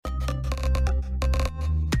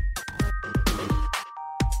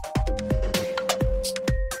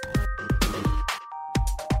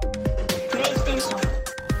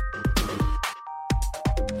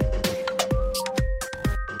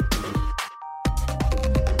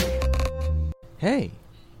Hey,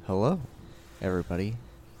 hello, everybody,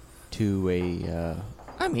 to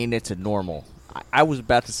it's a normal, I was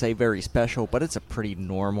about to say very special, but it's a pretty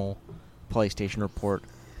normal PlayStation report.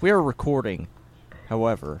 We are recording,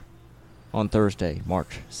 however, on Thursday,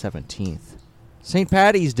 March 17th, St.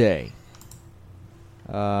 Patty's Day.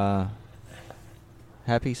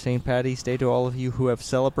 Happy St. Patty's Day to all of you who have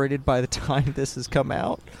celebrated by the time this has come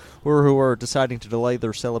out, or who are deciding to delay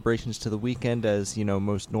their celebrations to the weekend, as,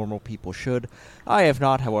 most normal people should. I have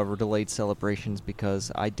not, however, delayed celebrations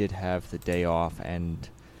because I did have the day off and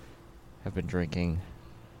have been drinking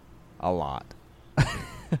a lot.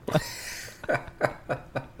 If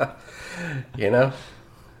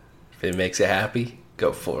it makes you happy,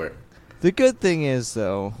 go for it. The good thing is,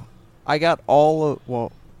 though, I got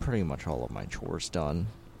pretty much all of my chores done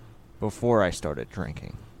before I started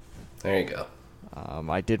drinking. There you go.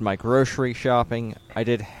 I did my grocery shopping. I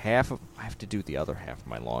have to do the other half of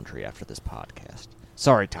my laundry after this podcast.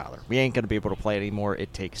 Sorry, Tyler. We ain't going to be able to play anymore.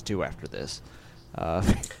 It takes two after this.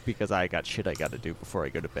 Because I got shit I got to do before I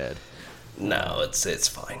go to bed. No, it's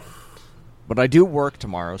fine. But I do work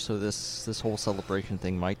tomorrow, so this whole celebration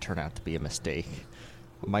thing might turn out to be a mistake.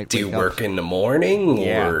 Do you work in the morning?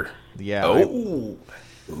 Yeah. Or? Yeah. Ooh.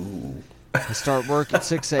 I start work at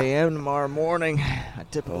 6 a.m. tomorrow morning. I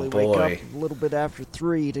typically wake up a little bit after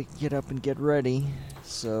 3 to get up and get ready.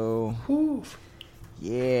 So,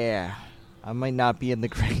 yeah, I might not be in the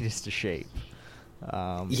greatest of shape.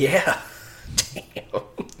 Yeah. Damn.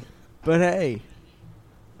 But hey,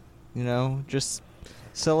 just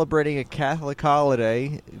celebrating a Catholic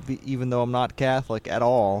holiday, even though I'm not Catholic at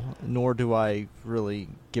all, nor do I really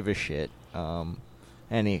give a shit.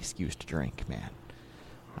 Any excuse to drink, man.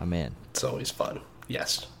 I'm in. It's always fun.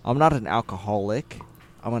 Yes. I'm not an alcoholic.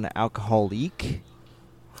 I'm an alcoholic.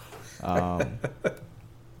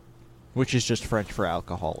 Which is just French for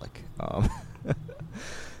alcoholic.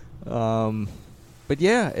 But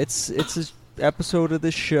yeah, it's an episode of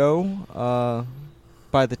this show.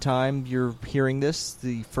 By the time you're hearing this,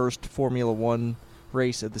 the first Formula One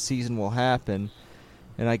race of the season will happen.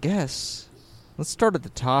 And I guess, let's start at the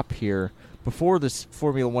top here. Before this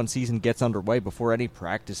Formula One season gets underway, before any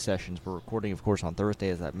practice sessions, we're recording, of course, on Thursday,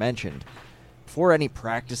 as I mentioned. Before any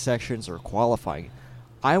practice sessions or qualifying,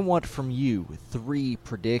 I want from you 3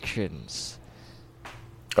 predictions.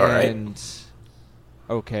 All right.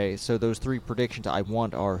 Okay, so those 3 predictions I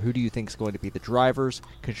want are, who do you think is going to be the drivers,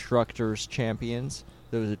 constructors, champions?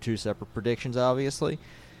 Those are 2 separate predictions, obviously.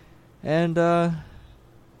 And,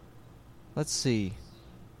 let's see.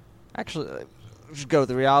 Actually, let's just go with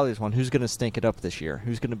the realities one. Who's going to stink it up this year?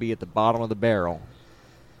 Who's going to be at the bottom of the barrel?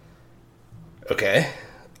 Okay.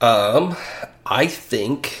 I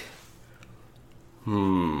think...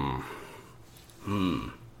 Man,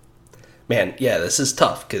 yeah, this is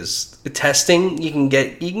tough, because testing, you can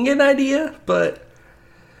get an idea, but,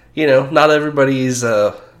 not everybody's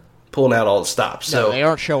pulling out all the stops. So no, they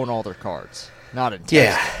aren't showing all their cards. Not in testing.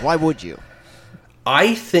 Yeah. Why would you?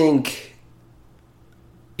 I think...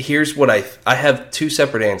 Here's what I have 2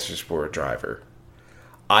 separate answers for a driver.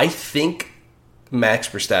 I think Max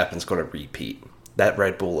Verstappen's going to repeat. That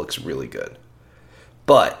Red Bull looks really good.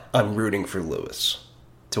 But I'm rooting for Lewis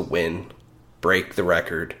to win, break the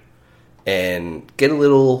record, and get a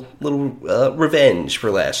little revenge for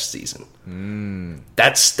last season.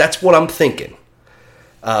 That's what I'm thinking.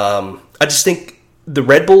 I just think the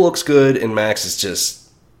Red Bull looks good, and Max is just...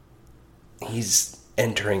 He's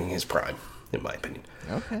entering his prime, in my opinion.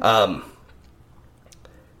 Okay.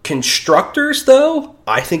 Constructors, though,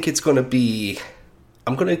 I think it's going to be...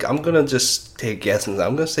 I'm gonna just take guesses.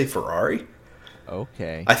 I'm gonna say Ferrari.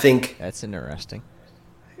 Okay. I think that's interesting.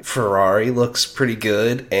 Ferrari looks pretty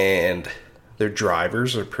good, and their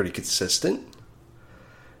drivers are pretty consistent.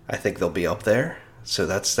 I think they'll be up there. So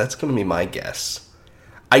that's going to be my guess.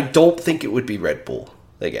 I don't think it would be Red Bull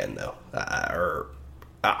again, though.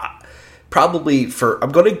 Probably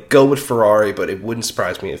I'm going to go with Ferrari, but it wouldn't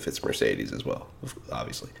surprise me if it's Mercedes as well,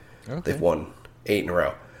 obviously. Okay. They've won 8 in a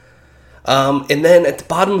row. And then at the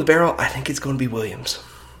bottom of the barrel, I think it's going to be Williams.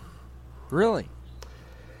 Really?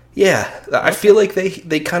 Yeah. I feel like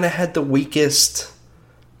they kind of had the weakest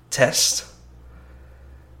test.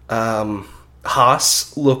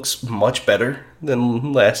 Haas looks much better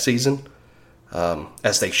than last season,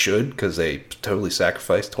 as they should, because they totally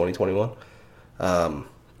sacrificed 2021.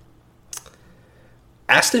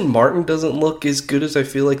 Aston Martin doesn't look as good as I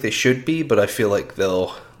feel like they should be, but I feel like they'll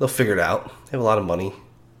figure it out. They have a lot of money.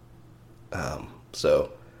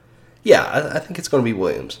 So, yeah, I think it's going to be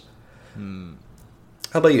Williams.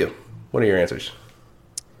 How about you? What are your answers?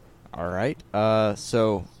 All right.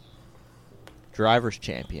 So, driver's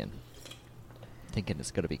champion. thinking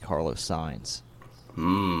it's going to be Carlos Sainz.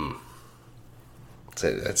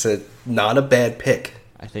 That's a not a bad pick.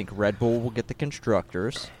 I think Red Bull will get the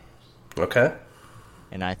constructors. Okay.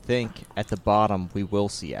 And I think at the bottom we will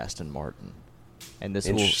see Aston Martin. And this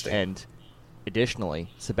will and additionally,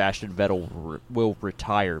 Sebastian Vettel will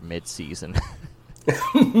retire mid-season.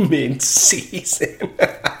 Mid-season.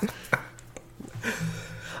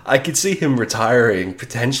 I could see him retiring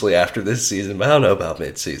potentially after this season, but I don't know about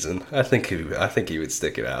mid-season. I think he would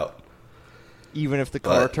stick it out. Even if the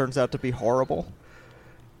car turns out to be horrible?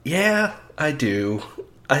 Yeah, I do.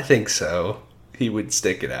 I think so. He would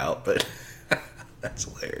stick it out, but that's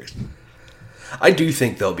hilarious. I do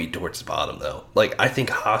think they'll be towards the bottom, though. Like, I think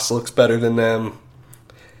Haas looks better than them.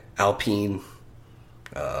 Alpine.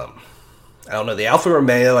 I don't know. The Alfa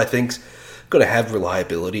Romeo, I think, is going to have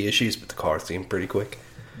reliability issues, but the car seems pretty quick.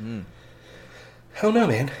 I don't know,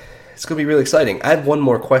 man. It's going to be really exciting. I have one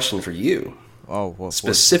more question for you. Oh, well,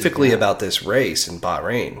 specifically about this race in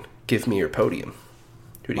Bahrain. Give me your podium.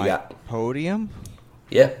 Who do you got? Podium?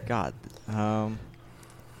 Yeah. God.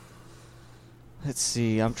 Let's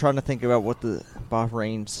see. I'm trying to think about what the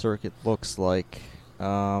Bahrain circuit looks like.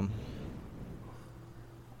 I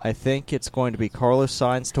think it's going to be Carlos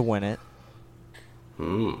Sainz to win it.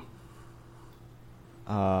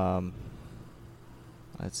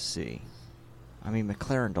 Let's see. I mean,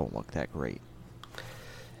 McLaren don't look that great.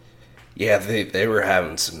 Yeah, they were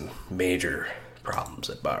having some major problems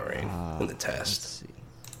at Bahrain in the test. Let's see.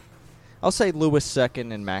 I'll say Lewis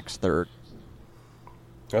second and Max third.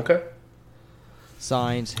 Okay.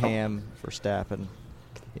 Sainz, Ham, Verstappen.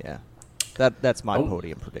 Yeah. That's my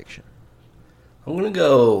podium prediction. I'm going to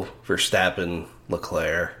go Verstappen,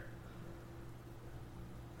 Leclerc,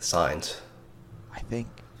 Sainz. I think,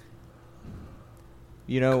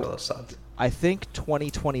 I think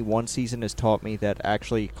 2021 season has taught me that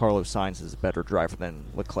actually Carlos Sainz is a better driver than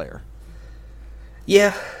Leclerc.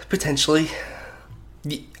 Yeah, potentially.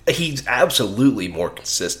 He's absolutely more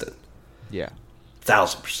consistent. Yeah.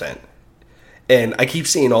 1,000%. And I keep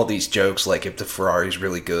seeing all these jokes, like if the Ferrari's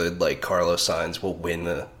really good, like Carlos Sainz will win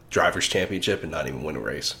the Drivers' Championship and not even win a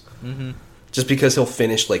race. Mm-hmm. Just because he'll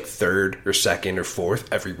finish like third or second or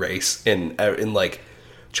fourth every race, and like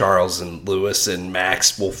Charles and Lewis and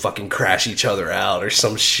Max will fucking crash each other out or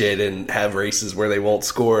some shit and have races where they won't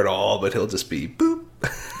score at all, but he'll just be boop,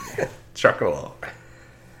 trucking along.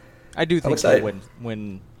 I do think he'll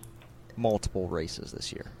win multiple races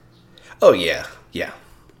this year. Oh, yeah. Yeah.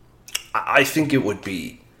 I think it would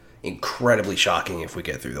be incredibly shocking if we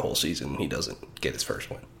get through the whole season and he doesn't get his first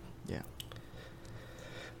win. Yeah.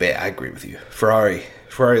 But yeah, I agree with you. Ferrari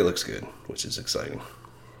looks good, which is exciting.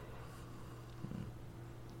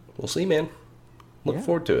 We'll see, man. Look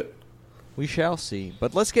forward to it. We shall see.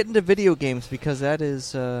 But let's get into video games because that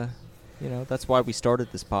is, that's why we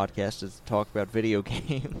started this podcast, is to talk about video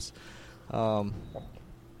games.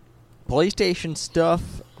 PlayStation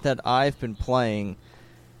stuff that I've been playing,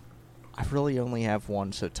 I really only have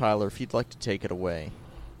one. So, Tyler, if you'd like to take it away.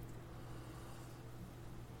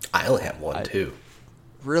 I only have one, too.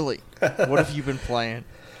 Really? What have you been playing?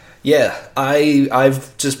 Yeah,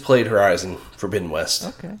 I've just played Horizon Forbidden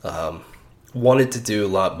West. Okay. Wanted to do a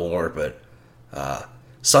lot more, but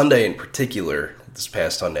Sunday in particular, this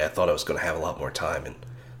past Sunday, I thought I was going to have a lot more time, and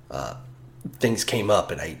things came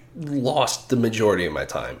up, and I lost the majority of my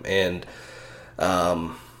time. And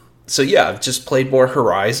so, yeah, I've just played more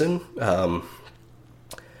Horizon.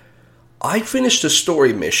 I finished a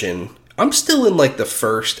story mission. I'm still in, like, the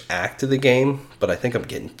first act of the game, but I think I'm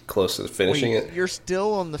getting close to finishing it. You're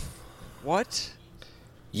still on the... What?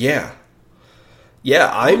 Yeah.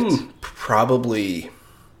 Yeah, I'm probably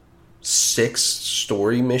 6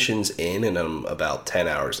 story missions in, and I'm about 10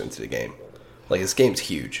 hours into the game. Like, this game's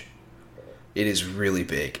huge. It is really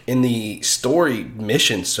big. And the story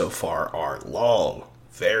missions so far are long.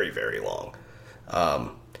 Very, very long.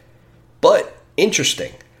 But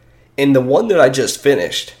interesting. And the one that I just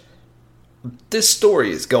finished, this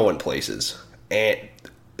story is going places. And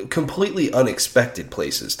completely unexpected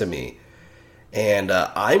places to me. And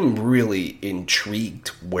I'm really intrigued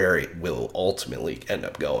where it will ultimately end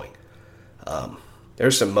up going.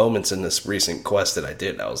 There's some moments in this recent quest that I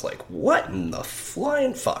did, and I was like, what in the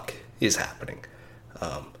flying fuck is happening?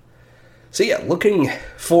 So yeah, looking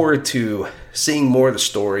forward to seeing more of the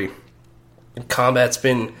story. Combat's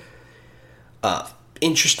been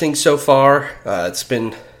interesting so far. It's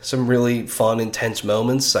been some really fun, intense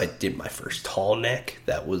moments. I did my first tall neck.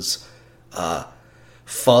 That was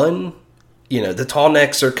fun. You know, the tall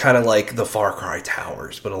necks are kind of like the Far Cry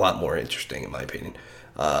towers, but a lot more interesting in my opinion.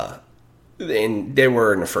 And they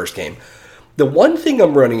were in the first game. The one thing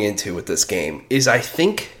I'm running into with this game is I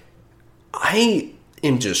think I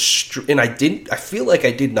am just, and I feel like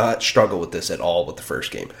I did not struggle with this at all with the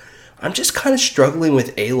first game. I'm just kind of struggling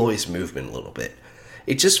with Aloy's movement a little bit.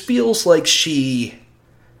 It just feels like she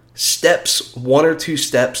steps one or two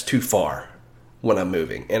steps too far when I'm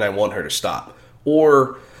moving, and I want her to stop.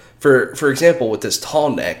 Or, for example, with this tall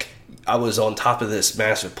neck, I was on top of this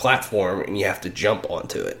massive platform, and you have to jump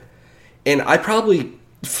onto it. And I probably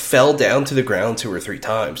fell down to the ground 2 or 3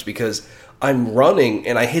 times because I'm running,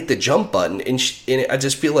 and I hit the jump button, and I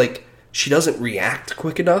just feel like she doesn't react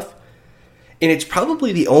quick enough. And it's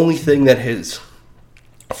probably the only thing that has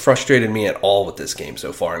frustrated me at all with this game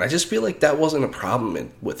so far. And I just feel like that wasn't a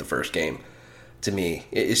problem with the first game to me.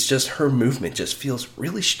 It's just her movement just feels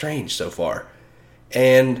really strange so far.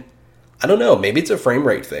 And I don't know, maybe it's a frame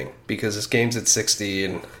rate thing because this game's at 60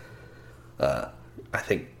 and I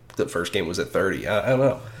think the first game was at 30. I don't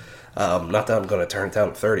know. Not that I'm going to turn it down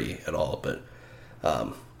to 30 at all, but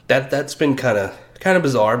that's been kind of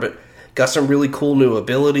bizarre, but got some really cool new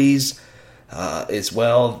abilities as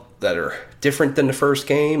well that are different than the first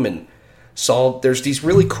game, and there's these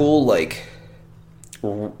really cool, like,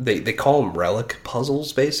 they call them relic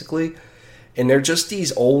puzzles basically, and they're just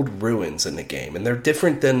these old ruins in the game, and they're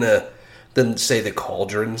different than say the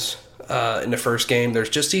cauldrons in the first game. There's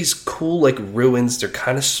just these cool, like, ruins. They're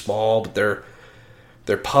kind of small, but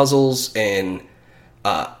they're puzzles, and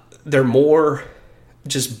they're more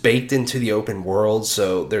just baked into the open world,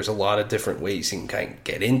 so there's a lot of different ways you can kind of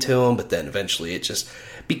get into them, but then eventually it just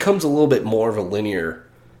becomes a little bit more of a linear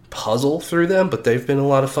puzzle through them, but they've been a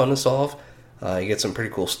lot of fun to solve. You get some pretty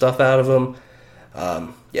cool stuff out of them.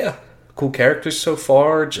 Yeah, cool characters so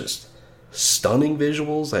far, just stunning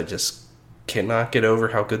visuals. I just cannot get over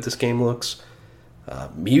how good this game looks.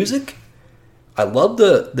 Music, I love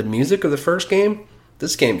the music of the first game.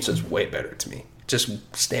 This game's just way better to me. It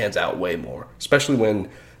just stands out way more, especially when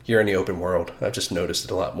you're in the open world. I've just noticed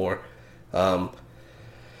it a lot more. So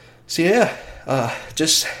yeah,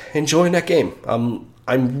 just enjoying that game.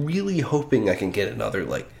 I'm really hoping I can get another,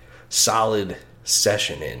 like, solid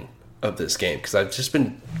session in of this game, because I've just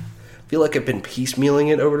feel like I've been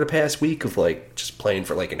piecemealing it over the past week of, like, just playing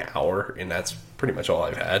for like an hour, and that's pretty much all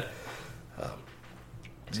I've had.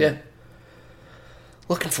 So yeah,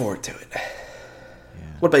 looking forward to it. Yeah.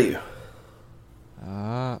 What about you?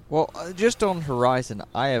 Well, just on Horizon,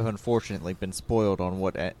 I have unfortunately been spoiled on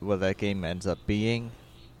what that game ends up being.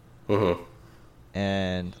 Mm-hmm.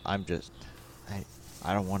 And I'm just,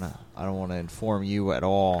 I don't want to inform you at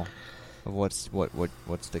all of what's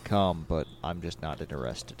to come, but I'm just not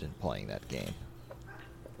interested in playing that game.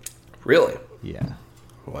 Really? Yeah.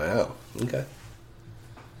 Wow. Okay.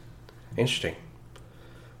 Interesting.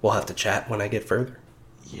 We'll have to chat when I get further.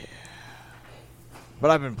 Yeah.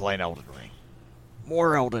 But I've been playing Elden Ring.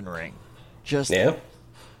 More Elden Ring. Just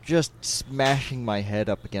smashing my head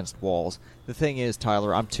up against walls. The thing is,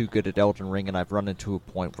 Tyler, I'm too good at Elden Ring, and I've run into a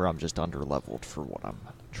point where I'm just underleveled for what I'm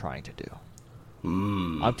trying to do.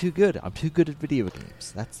 I'm too good. I'm too good at video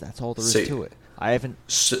games. That's all there is to it. I haven't.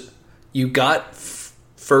 So you got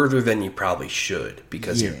further than you probably should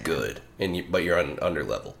because you're good, but you're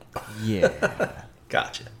underleveled. Yeah.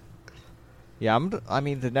 Gotcha. Yeah, I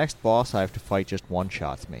mean, the next boss I have to fight just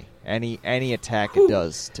one-shots me. Any attack it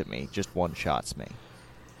does to me just one-shots me.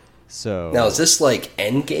 So now, is this like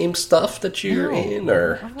end game stuff that you're in,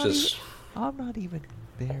 or I'm not even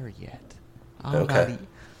there yet. Okay.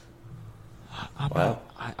 Wow.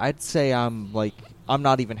 I'd say I'm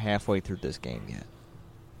not even halfway through this game yet.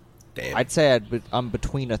 Damn. I'd say I'm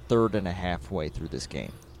between a third and a halfway through this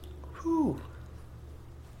game. Whew.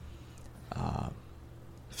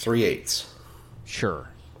 3/8. Sure.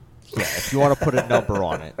 Yeah, if you want to put a number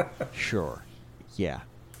on it, sure. Yeah,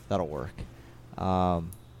 that'll work.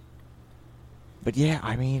 But yeah,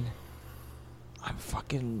 I mean, I'm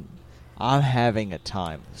having a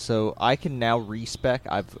time. So I can now respec.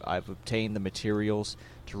 I've obtained the materials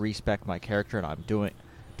to respec my character, and I'm doing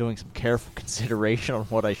some careful consideration on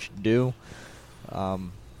what I should do.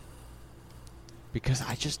 Because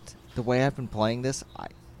the way I've been playing this,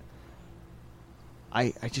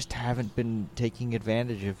 I just haven't been taking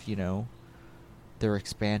advantage of, their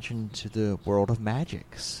expansion to the world of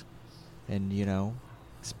magics. And,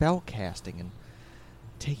 spell casting and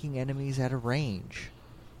taking enemies at a range.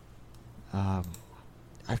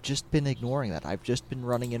 I've just been ignoring that. I've just been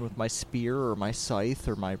running in with my spear or my scythe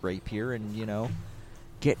or my rapier and,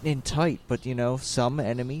 getting in tight. But, some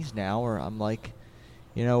enemies now I'm like,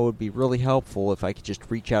 it would be really helpful if I could just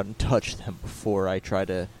reach out and touch them before I try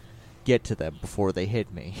to get to them before they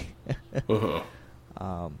hit me.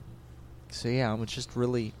 So yeah, I'm just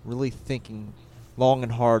really, really thinking long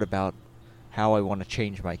and hard about how I want to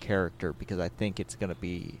change my character, because I think it's gonna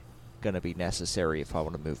be necessary if I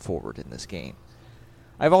want to move forward in this game.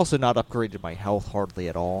 I've also not upgraded my health hardly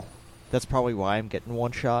at all. That's probably why I'm getting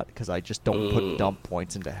one shot, because I just don't put dump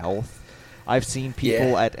points into health. I've seen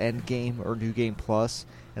people at End Game or New Game Plus,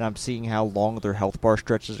 and I'm seeing how long their health bar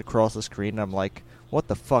stretches across the screen, and I'm like, what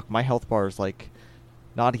the fuck? My health bar is like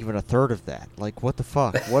not even a third of that. Like, what the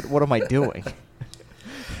fuck? What am I doing?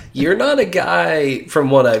 You're not a guy, from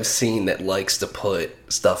what I've seen, that likes to put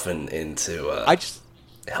stuff into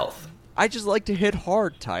health. I just like to hit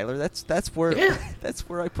hard, Tyler. That's where that's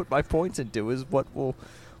where I put my points into, is what will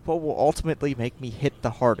ultimately make me hit the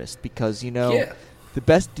hardest, because the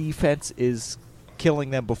best defense is killing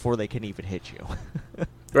them before they can even hit you.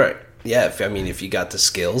 Right. Yeah, if you got the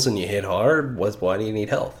skills and you hit hard, why do you need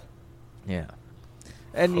health? Yeah.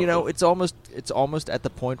 And it's almost at the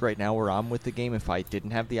point right now where I'm with the game, if I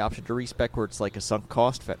didn't have the option to respec, where it's like a sunk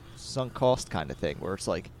cost kind of thing, where it's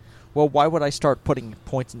like, well, why would I start putting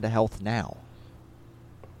points into health now?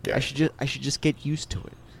 Yeah. I should just get used to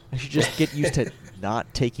it. I should just get used to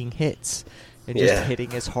not taking hits and just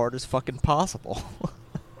hitting as hard as fucking possible.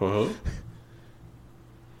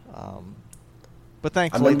 But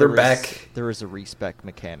thankfully there is a respec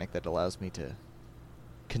mechanic that allows me to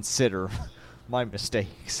consider my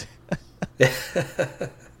mistakes.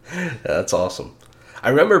 That's awesome. I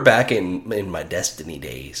remember back in my Destiny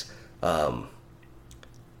days,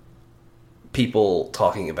 people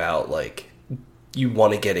talking about, like, you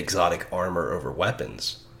want to get exotic armor over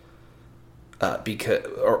weapons, because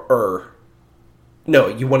no,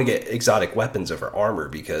 you want to get exotic weapons over armor,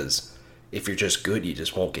 because if you're just good, you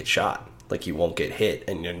just won't get shot. Like, you won't get hit,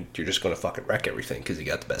 and you're just going to fucking wreck everything because you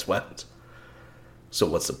got the best weapons. So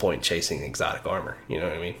what's the point chasing exotic armor? You know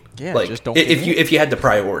what I mean? Yeah, like, just don't. If you had to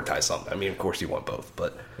prioritize something, I mean, of course you want both,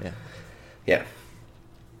 but yeah,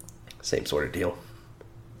 same sort of deal.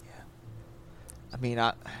 Yeah, I mean,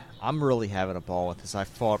 I'm really having a ball with this. I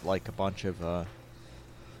fought like a bunch of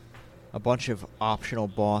optional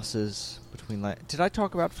bosses between. Did I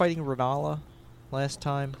talk about fighting Renala last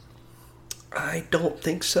time? I don't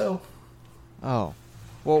think so. Oh,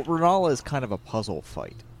 well, Renala is kind of a puzzle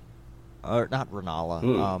fight. Or not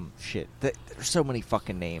Renala. Shit. There's so many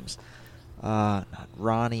fucking names. Not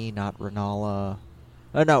Ronnie, not Renala.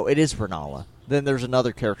 Oh, no, it is Renala. Then there's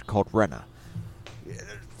another character called Rena.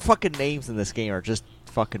 Fucking names in this game are just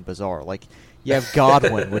fucking bizarre. Like, you have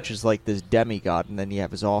Godwin, which is like this demigod, and then you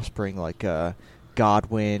have his offspring, like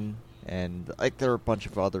Godwin, and like there are a bunch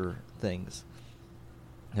of other things.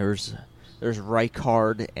 There's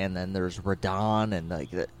Rykard, and then there's Radon, and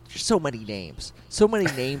like there's so many names. So many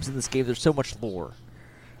names in this game. There's so much lore.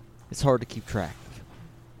 It's hard to keep track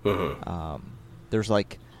of. There's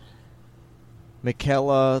like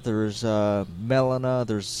Michaela, there's Melina,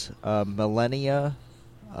 there's Millennia.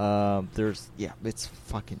 It's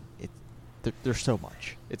fucking there's so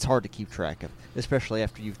much. It's hard to keep track of, especially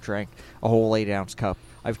after you've drank a whole 8-ounce cup.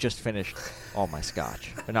 I've just finished all my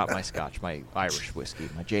scotch. Not my scotch, my Irish whiskey,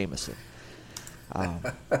 my Jameson. I'm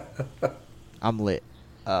lit.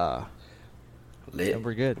 Lit. And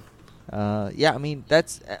we're good. I mean,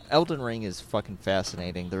 that's Elden Ring is fucking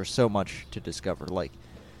fascinating. There's so much to discover. Like,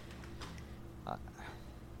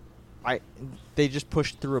 they just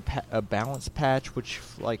pushed through a balance patch, which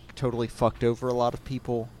like totally fucked over a lot of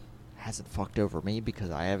people. Hasn't fucked over me because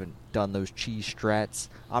I haven't done those cheese strats.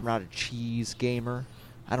 I'm not a cheese gamer.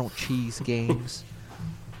 I don't cheese games.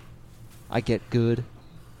 I get good.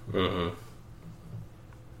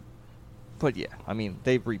 But yeah, I mean,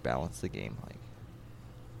 they've rebalanced the game, like,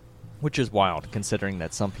 which is wild considering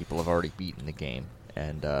that some people have already beaten the game,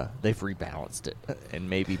 and they've rebalanced it and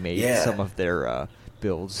maybe made some of their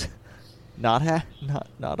builds not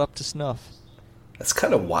up to snuff. That's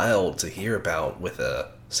kind of wild to hear about with a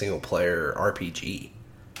single-player RPG.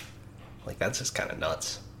 Like, that's just kind of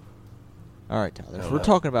nuts. All right, Tyler, if we're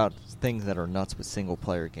talking about things that are nuts with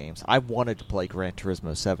single-player games, I wanted to play Gran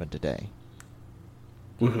Turismo 7 today.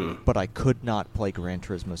 But I could not play Gran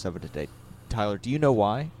Turismo 7 today. Tyler, do you know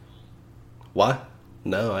why? Why?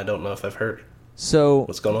 No, I don't know if I've heard. So,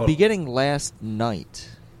 what's going on? Beginning last night,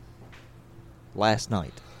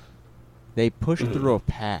 they pushed through a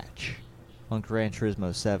patch on Gran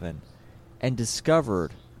Turismo 7 and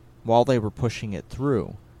discovered, while they were pushing it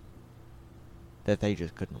through, that they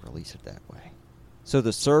just couldn't release it that way. So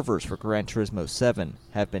the servers for Gran Turismo 7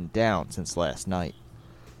 have been down since last night.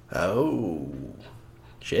 Oh,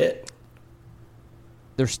 shit.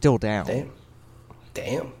 They're still down.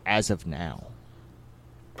 Damn. As of now.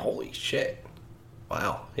 Holy shit.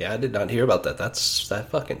 Wow. Yeah, I did not hear about that. That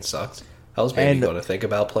fucking sucks. I was maybe going to think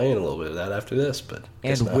about playing a little bit of that after this, but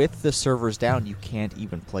guess not. With the servers down, you can't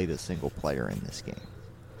even play the single player in this game.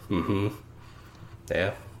 Mm-hmm.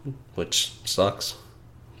 Yeah, which sucks.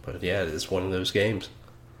 But yeah, it is one of those games.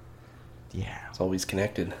 Yeah. It's always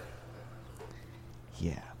connected.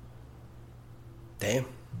 Yeah. Damn.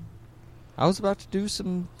 I was about to do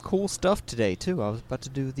some cool stuff today, too. I was about to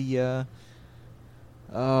do the,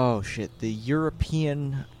 the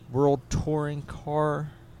European World Touring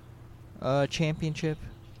Car Championship,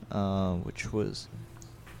 which was,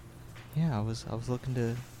 I was looking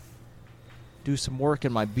to do some work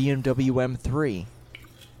in my BMW M3,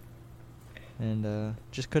 and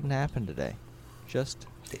just couldn't happen today. Just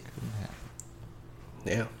couldn't happen.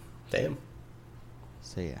 Yeah, damn.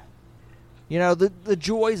 So yeah, the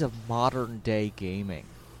joys of modern day gaming,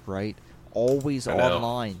 right? Always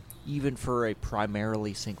online, even for a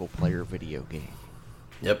primarily single player video game.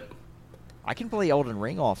 Yep. I can play Elden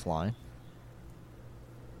Ring offline.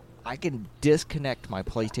 I can disconnect my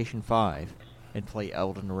PlayStation 5 and play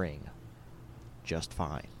Elden Ring just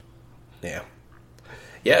fine. Yeah.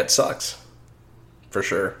 Yeah, it sucks. For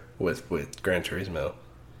sure. With Gran Turismo.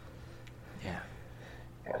 Yeah.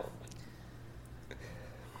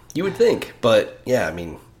 You would think, but yeah, I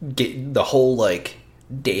mean, the whole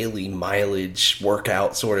daily mileage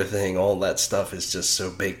workout sort of thing, all that stuff is just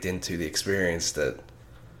so baked into the experience that,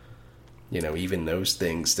 even those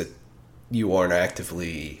things that you aren't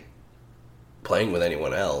actively playing with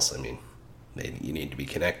anyone else, I mean, you need to be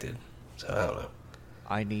connected. So I don't know.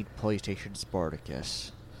 I need PlayStation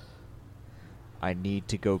Spartacus. I need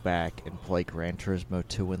to go back and play Gran Turismo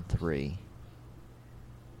 2 and 3.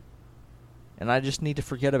 And I just need to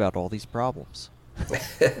forget about all these problems.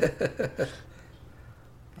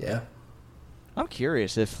 Yeah. I'm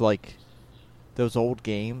curious if, those old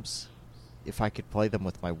games, if I could play them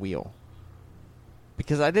with my wheel.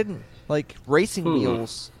 Because I didn't, racing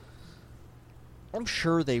wheels, I'm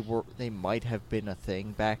sure they might have been a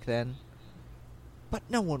thing back then. But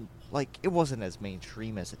no one, it wasn't as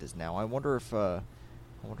mainstream as it is now. I wonder if you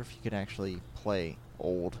could actually play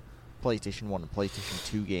old PlayStation 1 and PlayStation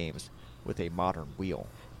 2 games with a modern wheel.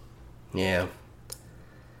 Yeah.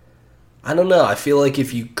 I don't know. I feel like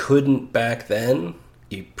if you couldn't back then,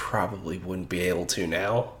 you probably wouldn't be able to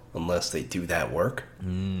now, unless they do that work.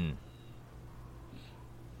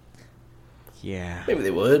 Yeah. Maybe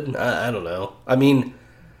they would. I don't know. I mean,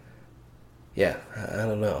 yeah, I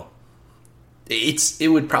don't know. It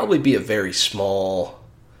would probably be a very small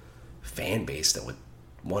fan base that would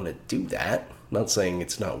want to do that. Not saying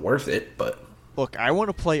it's not worth it, but... Look, I want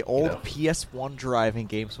to play old PS1 driving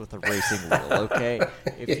games with a racing wheel, okay?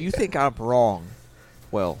 If you think I'm wrong,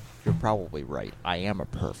 well, you're probably right. I am a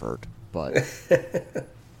pervert, but...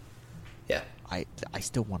 yeah. I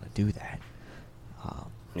still want to do that.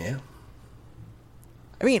 Yeah.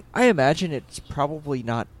 I mean, I imagine it's probably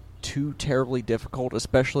not too terribly difficult,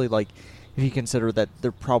 especially, if you consider that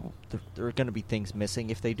there are going to be things missing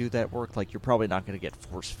if they do that work. You're probably not going to get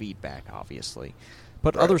force feedback, obviously.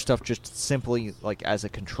 But other stuff just simply, as a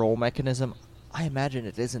control mechanism, I imagine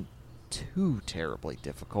it isn't too terribly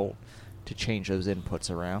difficult to change those inputs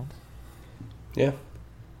around. Yeah.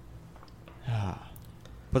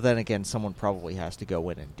 But then again, someone probably has to go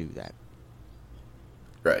in and do that.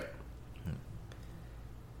 Right.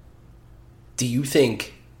 Do you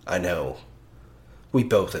think, I know we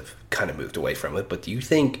both have kind of moved away from it, but do you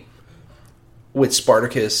think with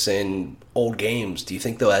Spartacus and old games, do you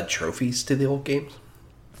think they'll add trophies to the old games?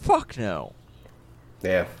 Fuck no.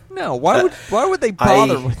 Yeah. No, why would they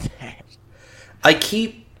bother with that? I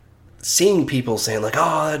keep seeing people saying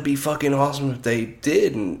that'd be fucking awesome if they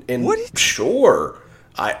did, and sure,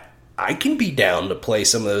 I can be down to play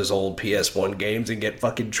some of those old PS1 games and get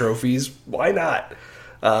fucking trophies. Why not?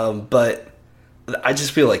 But I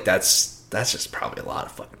just feel like that's just probably a lot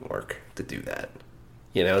of fucking work to do that.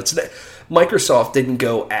 It's that Microsoft didn't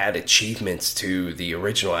go add achievements to the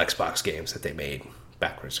original Xbox games that they made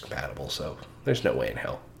backwards compatible, so there's no way in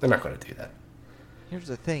hell they're not going to do that. Here's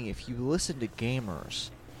the thing: if you listen to gamers,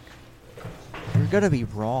 you're going to be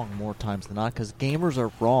wrong more times than not, because gamers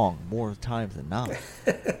are wrong more times than not.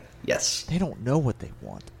 Yes. They don't know what they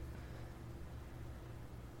want.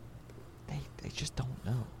 They just don't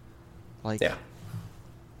know. Yeah.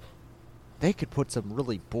 They could put some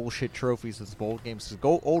really bullshit trophies with some old games,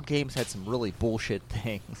 because old games had some really bullshit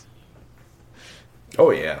things. Oh,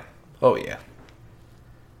 yeah. Oh, yeah.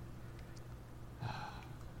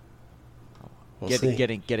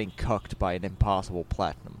 Getting cucked by an impossible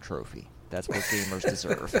platinum trophy. That's what gamers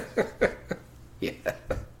deserve. Yeah.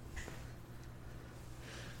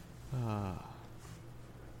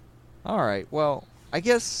 All right. Well, I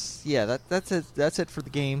guess, yeah, that's it. That's it for the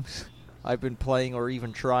games I've been playing or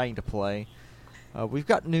even trying to play. We've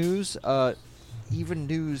got news, even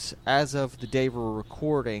news as of the day we're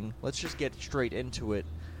recording. Let's just get straight into it.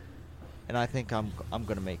 And I think I'm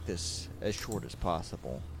going to make this as short as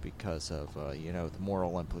possible because of, the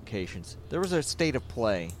moral implications. There was a state of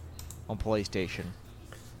play on PlayStation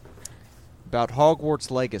about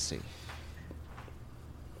Hogwarts Legacy,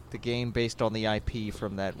 the game based on the IP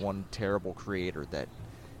from that one terrible creator that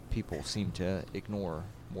people seem to ignore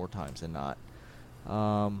more times than not.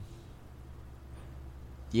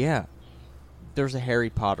 Yeah, there's a Harry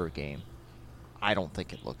Potter game. I don't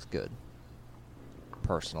think it looks good,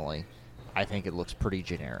 personally. I think it looks pretty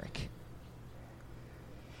generic.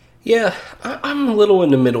 Yeah, I'm a little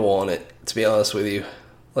in the middle on it, to be honest with you.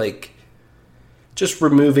 Like, just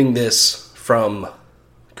removing this from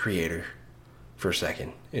creator for a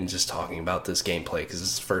second and just talking about this gameplay, because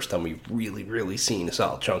this is the first time we've really, really seen a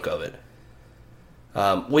solid chunk of it.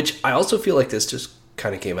 Which I also feel like this just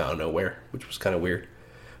kind of came out of nowhere, which was kind of weird.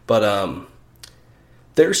 But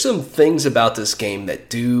there's some things about this game that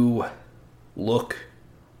do look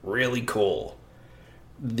really cool.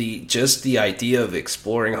 The idea of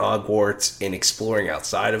exploring Hogwarts and exploring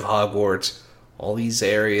outside of Hogwarts, all these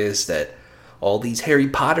areas that all these Harry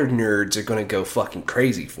Potter nerds are going to go fucking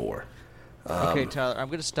crazy for. Okay, Tyler, I'm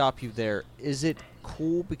going to stop you there. Is it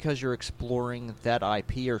cool because you're exploring that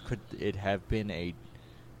IP, or could it have been a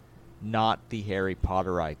not the Harry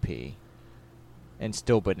Potter IP and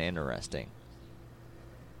still been interesting?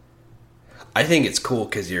 I think it's cool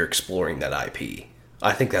because you're exploring that IP.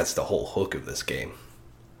 I think that's the whole hook of this game.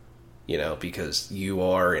 You know, because you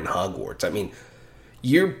are in Hogwarts. I mean,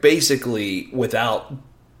 you're basically, without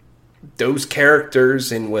those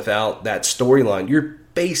characters and without that storyline, you're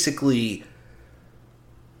basically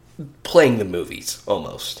playing the movies,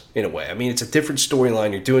 almost, in a way. I mean, it's a different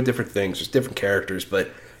storyline, you're doing different things, there's different characters, but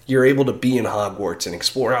you're able to be in Hogwarts and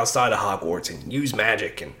explore outside of Hogwarts and use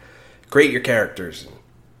magic and create your characters and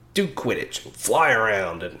do Quidditch and fly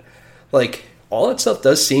around, and, like, all that stuff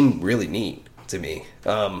does seem really neat to me.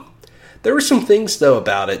 There were some things, though,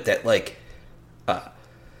 about it that, like,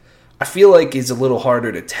 I feel like is a little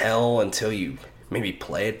harder to tell until you maybe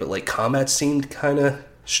play it, but, like, combat seemed kind of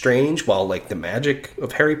strange, while, like, the magic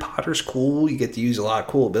of Harry Potter's cool. You get to use a lot of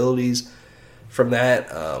cool abilities from that.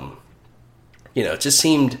 It just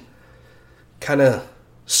seemed kind of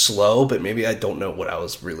slow, but maybe I don't know what I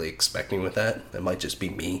was really expecting with that. That might just be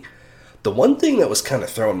me. The one thing that was kind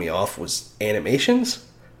of throwing me off was animations.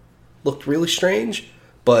 Looked really strange,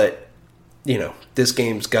 but, this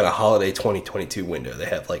game's got a holiday 2022 window. They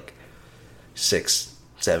have, like, 6,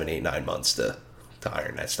 7, 8, 9 months to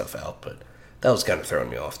iron that stuff out, but that was kind of throwing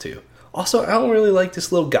me off, too. Also, I don't really like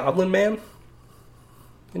this little goblin man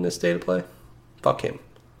in this state of play. Fuck him.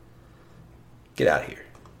 Get out of here,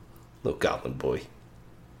 little goblin boy.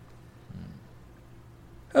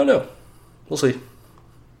 I don't know. We'll see.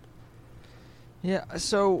 Yeah,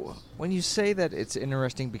 so when you say that it's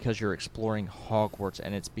interesting because you're exploring Hogwarts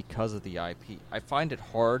and it's because of the IP, I find it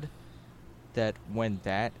hard that when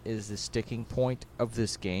that is the sticking point of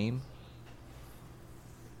this game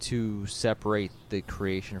to separate the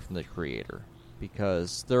creation from the creator.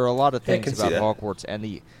 Because there are a lot of things about Hogwarts and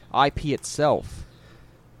the IP itself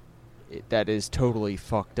that is totally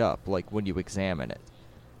fucked up, like, when you examine it.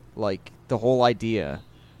 Like, the whole idea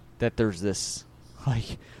that there's this,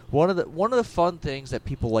 like, one of the fun things that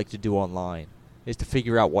people like to do online is to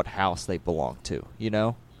figure out what house they belong to,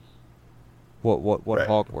 What right.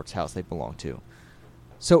 Hogwarts house they belong to.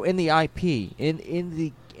 So in the IP,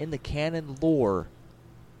 in the canon lore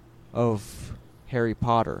of Harry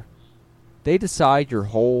Potter, they decide your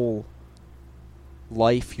whole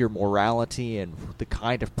life, your morality, and the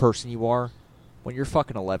kind of person you are when you're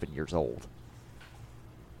fucking 11 years old.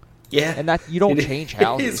 Yeah. And that you don't change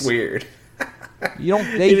houses. It is weird. You don't.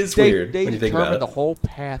 It is weird. They when you think about determine it. the whole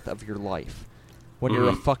path of your life when you're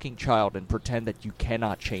a fucking child and pretend that you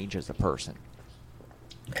cannot change as a person.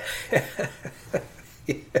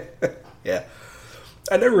 Yeah.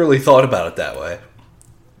 I never really thought about it that way.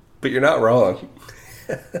 But you're not wrong.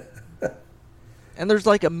 And there's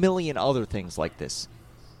like a million other things like this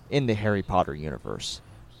in the Harry Potter universe.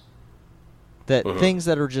 That things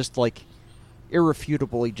that are just like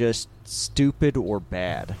irrefutably just stupid or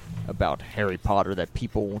bad about Harry Potter that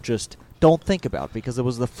people just don't think about because it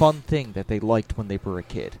was the fun thing that they liked when they were a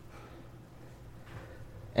kid.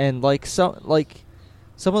 And like some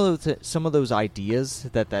of those ideas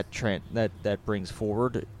that brings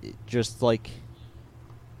forward,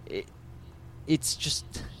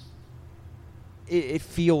 it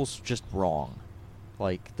feels just wrong.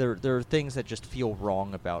 Like, there are things that just feel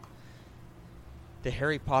wrong about the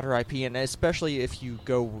Harry Potter IP, and especially if you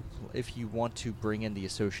want to bring in the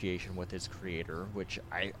association with its creator, which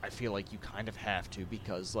I feel like you kind of have to,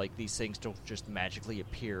 because like these things don't just magically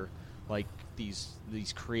appear. Like these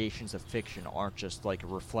creations of fiction aren't just like a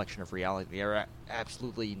reflection of reality. They are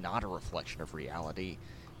absolutely not a reflection of reality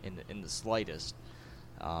in the slightest.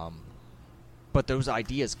 But those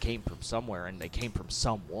ideas came from somewhere, and they came from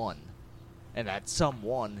someone. And that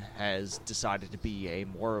someone has decided to be a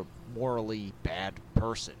more morally bad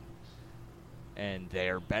person. And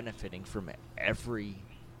they're benefiting from every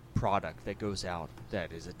product that goes out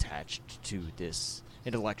that is attached to this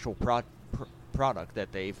intellectual product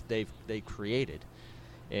that they've created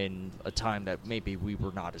in a time that maybe we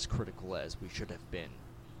were not as critical as we should have been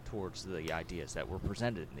towards the ideas that were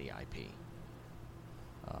presented in the IP.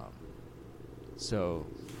 So,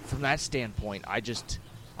 from that standpoint,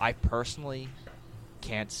 I personally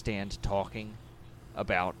can't stand talking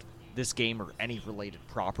about this game or any related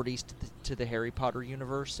properties to the Harry Potter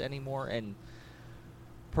universe anymore. And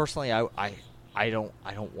personally, I don't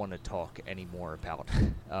want to talk anymore about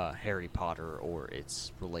Harry Potter or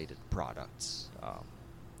its related products,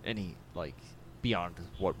 any like beyond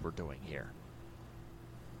what we're doing here.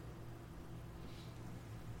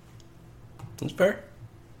 That's fair.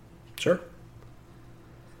 Sure.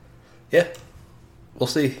 Yeah, we'll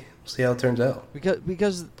see. We'll see how it turns out.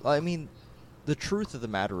 Because I mean, the truth of the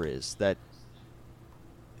matter is that,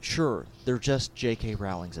 sure, they're just J.K.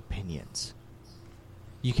 Rowling's opinions.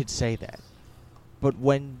 You could say that. But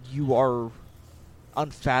when you are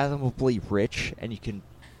unfathomably rich and you can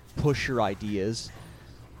push your ideas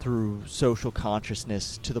through social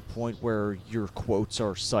consciousness to the point where your quotes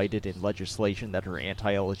are cited in legislation that are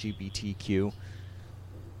anti-LGBTQ,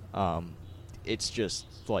 it's just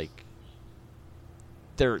like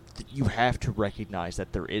you have to recognize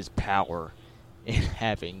that there is power in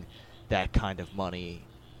having that kind of money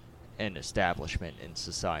and establishment in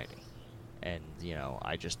society. And, you know,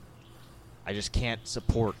 I just can't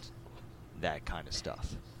support that kind of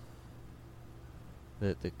stuff.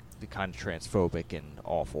 The kind of transphobic and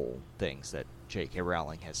awful things that J.K.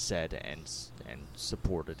 Rowling has said and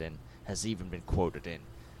supported and has even been quoted in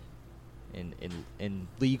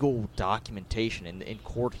legal documentation in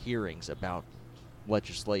court hearings about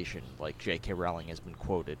legislation. Like J.K. Rowling has been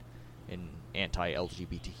quoted in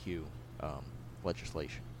anti-LGBTQ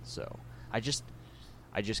legislation. So I just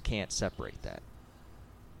can't separate that.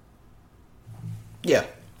 Yeah.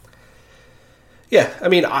 Yeah, I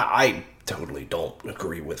mean, I totally don't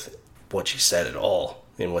agree with what she said at all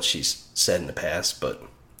and what she's said in the past, but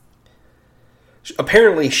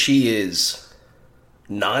apparently she is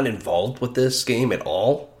not involved with this game at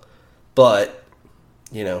all, but,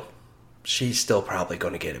 you know, she's still probably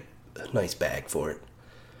going to get a nice bag for it.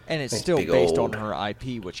 And it's still based on her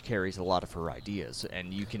IP, which carries a lot of her ideas,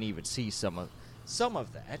 and you can even see some of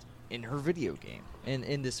that in her video game,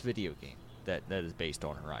 in this video game that is based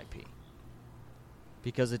on her IP.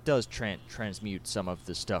 Because it does transmute some of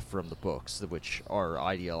the stuff from the books, which are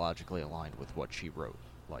ideologically aligned with what she wrote.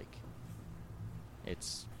 Like,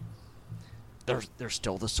 there's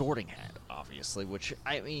still the Sorting Hat, obviously, which,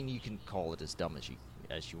 I mean, you can call it as dumb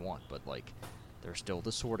as you want, but, like, there's still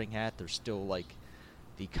the Sorting Hat, there's still, like,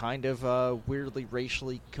 the kind of weirdly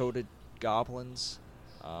racially coded goblins.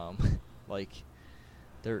 Like,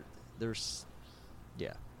 there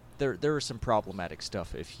are some problematic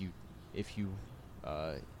stuff if you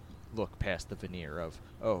look past the veneer of,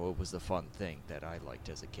 oh, it was the fun thing that I liked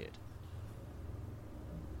as a kid.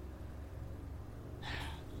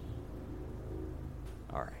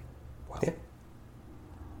 All right. Well, yeah.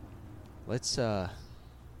 Let's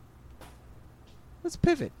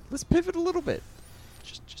pivot. Let's pivot a little bit.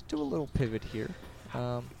 Just do a little pivot here.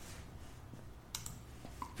 If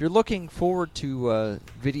you're looking forward to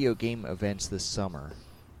video game events this summer,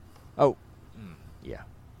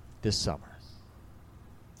 this summer,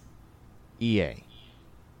 EA.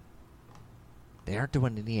 They aren't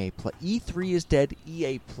doing an EA Play. E3 is dead.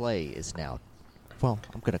 EA Play is now, well,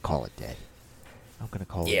 I'm going to call it dead. I'm going to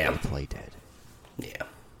call EA Play dead. Yeah.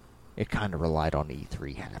 It kind of relied on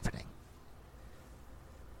E3 happening.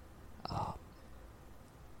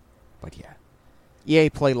 But yeah. EA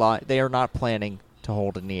Play Live, they are not planning to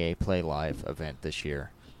hold an EA Play Live event this year.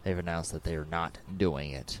 They've announced that they are not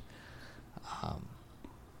doing it.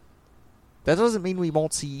 That doesn't mean we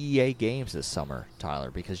won't see EA games this summer, Tyler,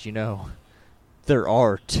 because, you know, there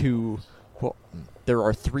are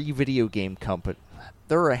three video game companies.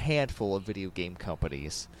 There are a handful of video game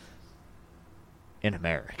companies in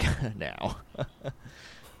America now.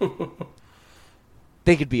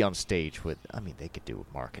 they could be on stage with. I mean, they could do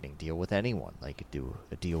a marketing deal with anyone. They could do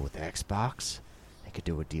a deal with Xbox. They could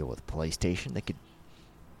do a deal with PlayStation.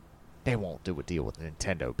 They won't do a deal with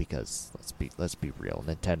Nintendo because let's be real.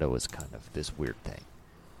 Nintendo is kind of this weird thing.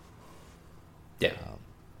 Yeah.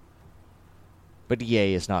 But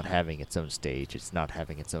EA is not having its own stage. It's not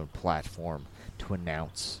having its own platform to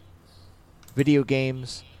announce video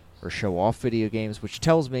games or show off video games, which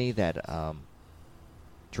tells me that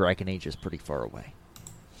Dragon Age is pretty far away.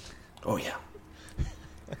 Oh, yeah.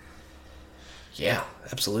 Yeah,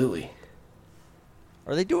 absolutely.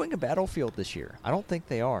 Are they doing a Battlefield this year? I don't think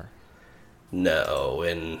they are. No,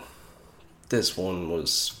 and this one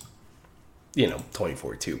was,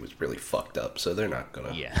 2042 was really fucked up, so they're not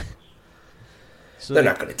going to... Yeah. So they're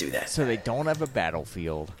not going to do that. So they don't have a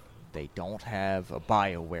Battlefield. They don't have a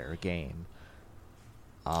BioWare game.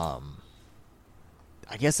 I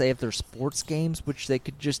guess they have their sports games, which they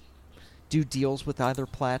could just do deals with either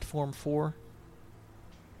platform for.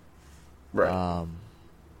 Right.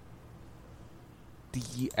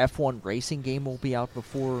 The F1 racing game will be out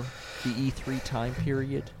before the E3 time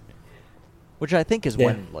period, which I think is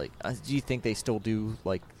when, do you think they still do,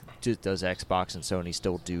 does Xbox and Sony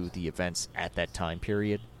still do the events at that time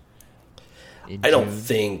period? I don't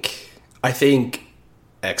think... I think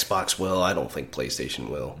Xbox will. I don't think PlayStation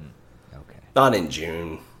will. Okay. Not in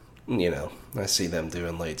June. I see them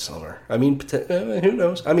doing late summer. I mean, who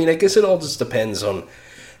knows? I mean, I guess it all just depends on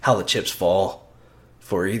how the chips fall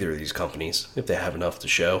for either of these companies. If they have enough to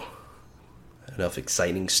show, enough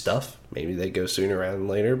exciting stuff, maybe they go sooner rather than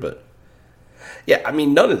later. But yeah, I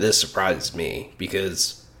mean, none of this surprises me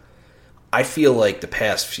because I feel like the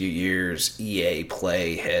past few years EA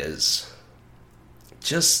Play has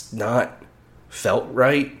just not felt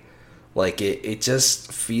right. Like it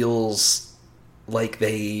just feels like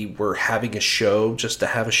they were having a show just to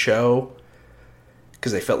have a show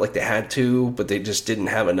because they felt like they had to, but they just didn't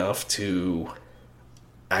have enough to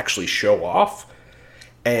actually show off.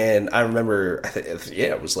 And I remember,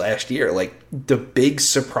 it was last year, the big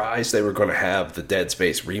surprise they were going to have, the Dead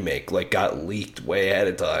Space remake, got leaked way ahead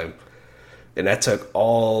of time. And that took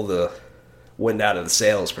all the wind out of the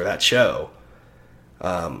sails for that show.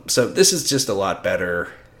 So this is just a lot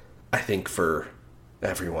better, I think, for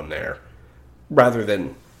everyone there. Rather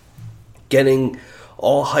than getting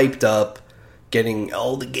all hyped up, getting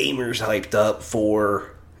all the gamers hyped up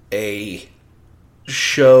for a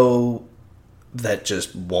show that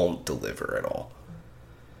just won't deliver at all.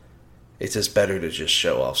 It's just better to just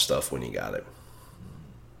show off stuff when you got it.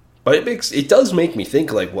 But it does make me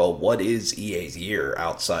think, what is EA's year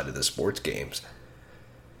outside of the sports games?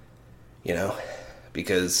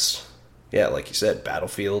 Because, yeah, like you said,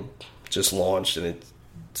 Battlefield just launched and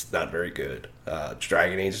it's not very good.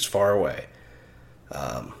 Dragon Age is far away.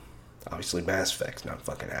 Obviously, Mass Effect's not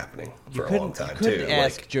fucking happening for a long time, too. You couldn't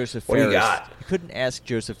ask Joseph what Ferris. do you got? You couldn't ask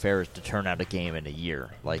Joseph Ferris to turn out a game in a year.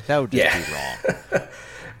 That would just be wrong.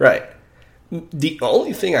 Right. The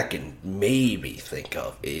only thing I can maybe think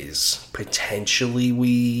of is potentially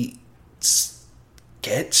we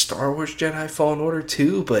get Star Wars Jedi Fallen Order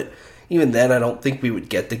 2, but even then I don't think we would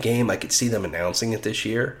get the game. I could see them announcing it this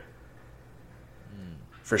year.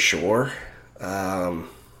 For sure. Man,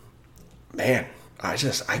 I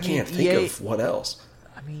can't think of what else.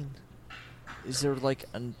 I mean, is there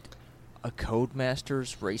a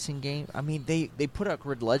Codemasters racing game? I mean, they put out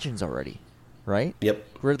Grid Legends already, right?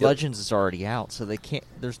 Yep. Grid Legends is already out, so they can't.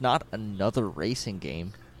 There's not another racing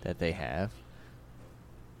game that they have,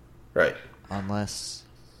 right? Unless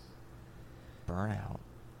Burnout.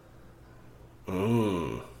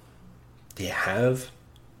 Do you have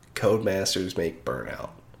Codemasters make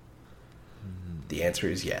Burnout? The answer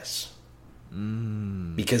is yes.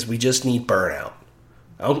 Because we just need Burnout.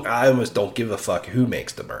 I almost don't give a fuck who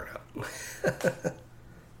makes the Burnout.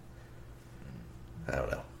 I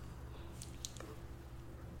don't know.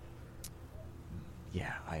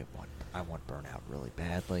 Yeah, I want Burnout really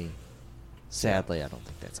badly. Sadly, I don't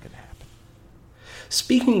think that's going to happen.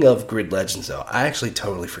 Speaking of Grid Legends, though, I actually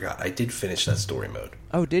totally forgot. I did finish that story mode.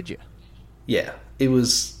 Oh, did you? Yeah, it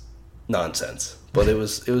was nonsense, but it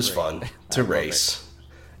was fun to race.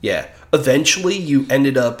 Yeah, eventually you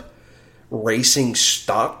ended up racing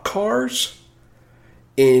stock cars.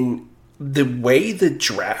 In the way the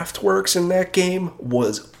draft works in that game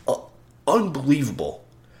was unbelievable.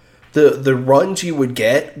 The runs you would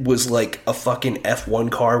get was like a fucking F1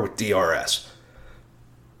 car with DRS.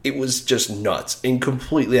 It was just nuts and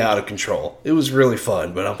completely out of control. It was really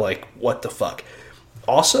fun, but I'm like, what the fuck?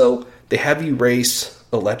 Also, they have you race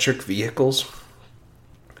electric vehicles.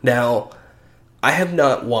 Now, I have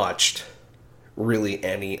not watched really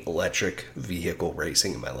any electric vehicle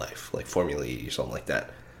racing in my life, like Formula E or something like that.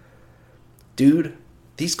 Dude,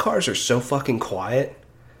 these cars are so fucking quiet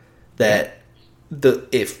that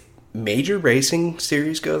if major racing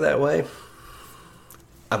series go that way,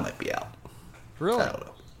 I might be out. Really? I don't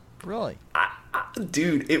know. Really?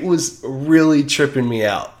 Dude, it was really tripping me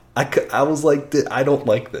out. I was like, I don't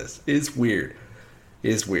like this. It's weird.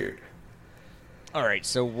 It's weird. All right,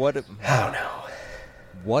 so what if... I don't know.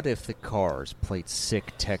 What if the cars played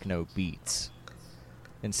sick techno beats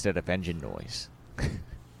instead of engine noise?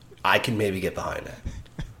 I can maybe get behind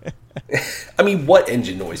that. I mean, what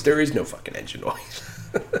engine noise? There is no fucking engine noise.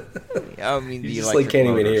 I mean, the just, electric can't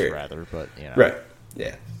motors, even hear it. rather, but, you know. Right,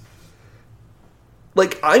 yeah.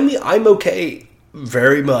 Like, I'm okay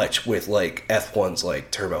very much with, like, F1's,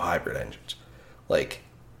 like, turbo hybrid engines. Like,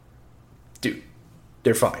 dude,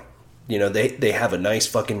 they're fine. You know, they have a nice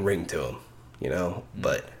fucking ring to them, you know?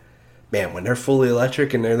 But, man, when they're fully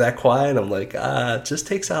electric and they're that quiet, I'm like, it just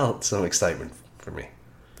takes out some excitement for me.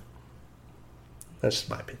 That's just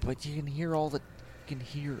my opinion. But you can hear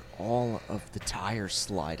all of the tires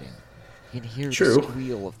sliding. You can hear True. the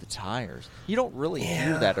squeal of the tires. You don't really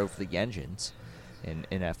hear that over the engines in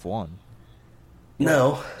F1.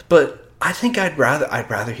 No, but I think I'd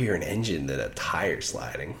rather hear an engine than a tire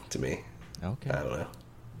sliding to me. Okay. I don't know.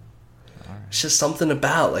 All right. It's just something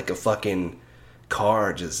about like a fucking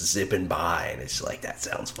car just zipping by, and it's like, that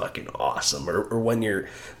sounds fucking awesome. Or when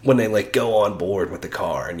they like go on board with the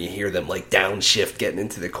car and you hear them like downshift getting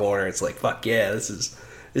into the corner, it's like, fuck yeah,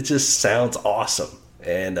 it just sounds awesome.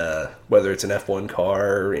 And whether it's an F1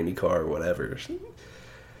 car or any car or whatever,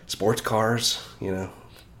 sports cars, you know,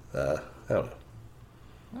 I don't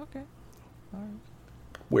know. Okay. All right.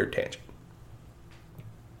 Weird tangent.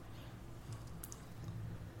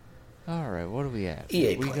 All right, what do we have?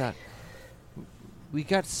 EA Play. We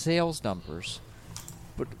got sales numbers,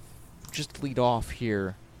 but just to lead off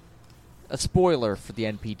here, a spoiler for the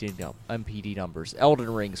NPD numbers.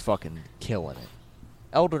 Elden Ring's fucking killing it.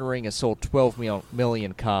 Elden Ring has sold 12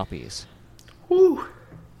 million copies. Woo!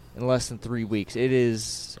 In less than 3 weeks. It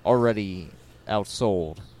is already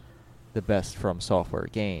outsold the best From Software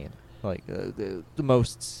game. Like, the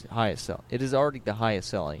most highest selling. It is already the highest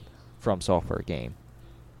selling From Software game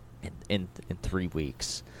in 3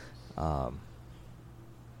 weeks.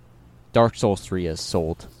 Dark Souls 3 has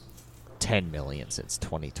sold 10 million since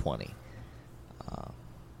 2020.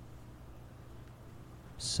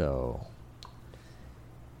 So,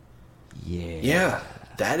 yeah. Yeah,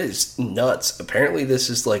 that is nuts. Apparently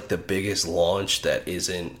this is like the biggest launch that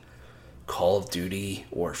isn't Call of Duty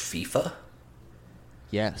or FIFA.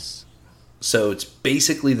 Yes. So it's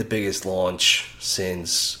basically the biggest launch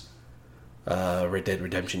since Red Dead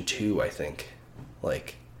Redemption 2, I think.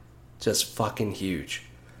 Like, just fucking huge.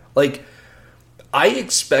 Like, I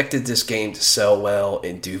expected this game to sell well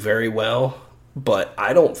and do very well, but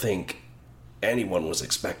I don't think anyone was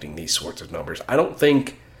expecting these sorts of numbers. I don't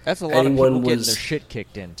think that's a lot of people getting their shit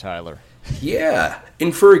kicked in, Tyler. Yeah,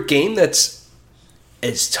 and for a game that's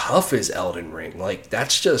as tough as Elden Ring, like,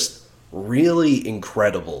 that's just really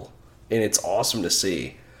incredible, and it's awesome to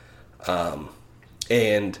see.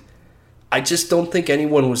 And I just don't think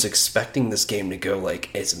anyone was expecting this game to go,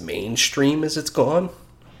 like, as mainstream as it's gone,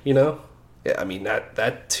 you know? Yeah, I mean,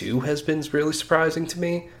 that too has been really surprising to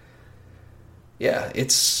me. Yeah,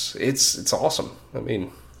 it's awesome. I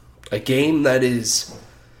mean, a game that is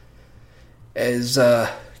as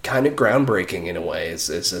kind of groundbreaking in a way as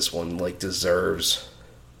this one, like, deserves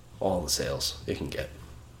all the sales it can get.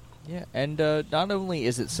 Yeah, and not only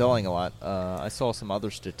is it selling a lot, I saw some other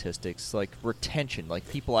statistics, like retention, like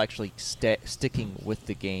people actually sticking with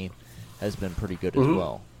the game has been pretty good as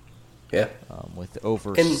well. Yeah. With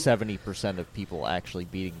over 70% of people actually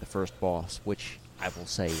beating the first boss, which I will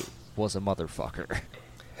say was a motherfucker.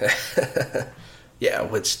 Yeah,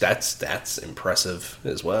 which that's impressive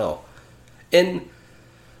as well. And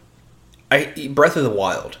Breath of the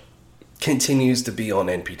Wild continues to be on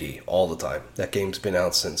NPD all the time. That game's been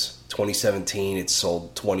out since 2017. It's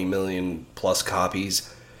sold 20 million plus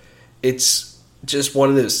copies. It's just one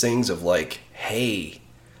of those things of like, hey,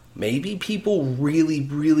 maybe people really,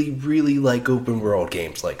 really, really like open world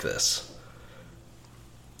games like this.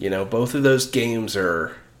 You know, both of those games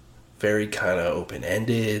are very kind of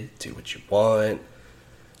open-ended, do what you want.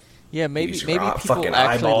 Yeah, maybe people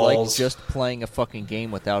actually like just playing a fucking game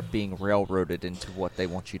without being railroaded into what they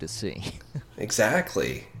want you to see.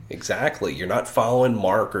 Exactly. You're not following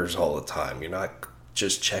markers all the time. You're not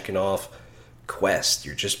just checking off quests.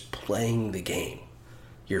 You're just playing the game.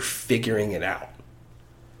 You're figuring it out.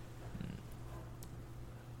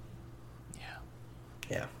 Yeah.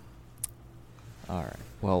 Yeah.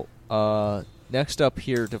 Well, next up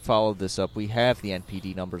here to follow this up, we have the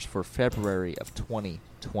NPD numbers for February of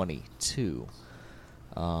 2022.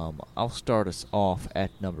 I'll start us off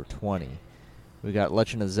at number 20. We got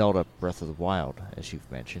Legend of Zelda Breath of the Wild, as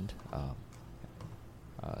you've mentioned.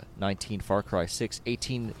 19 Far Cry 6,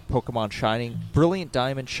 18 Pokemon Shining, Brilliant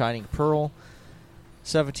Diamond, Shining Pearl,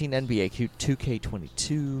 17 NBA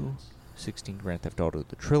 2K22, 16 Grand Theft Auto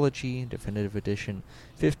The Trilogy, Definitive Edition,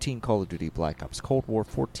 15 Call of Duty Black Ops Cold War,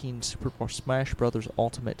 14 Super Smash Bros.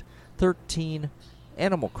 Ultimate, 13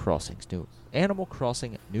 Animal Crossing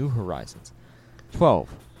New Horizons, 12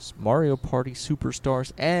 Mario Party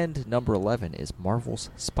Superstars, and number 11 is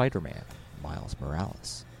Marvel's Spider-Man Miles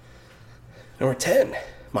Morales. Number 10,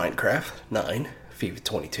 Minecraft. 9, FIFA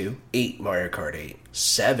 22. 8, Mario Kart 8.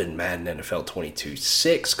 7, Madden NFL 22.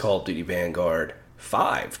 6, Call of Duty Vanguard.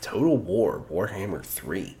 5, Total War Warhammer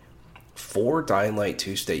 3. 4, Dying Light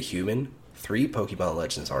 2 Stay Human. 3, Pokemon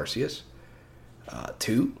Legends Arceus.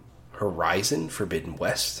 2, Horizon Forbidden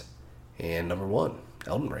West. And number 1,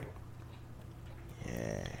 Elden Ring.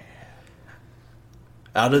 Yeah.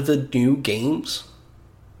 Out of the new games,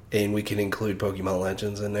 and we can include Pokemon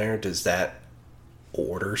Legends in there, does that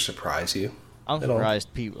order surprise you? I'm surprised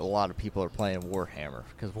a lot of people are playing Warhammer,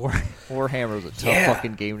 because Warhammer is a tough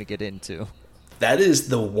fucking game to get into. That is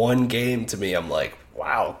the one game to me I'm like,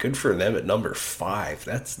 wow, good for them at number 5.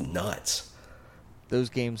 That's nuts. Those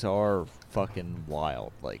games are fucking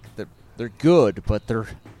wild. Like, they're good, but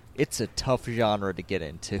it's a tough genre to get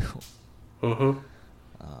into. Mm-hmm.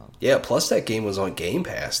 Yeah, plus that game was on Game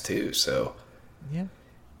Pass too, so yeah.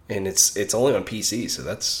 And it's only on PC, so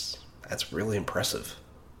that's really impressive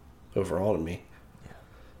overall to me.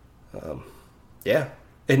 Yeah.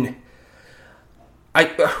 And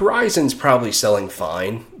Horizon's probably selling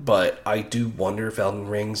fine, but I do wonder if Elden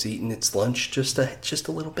Ring's eating its lunch just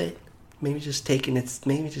a little bit. Maybe just taking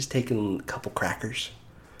a couple crackers.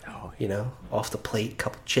 Oh, off the plate,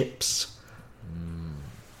 couple chips.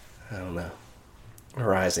 I don't know.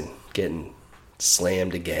 Horizon getting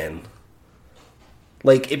slammed again.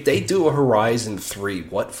 Like, if they do a Horizon 3,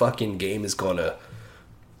 what fucking game is gonna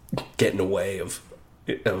get in the way of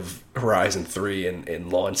Horizon 3 and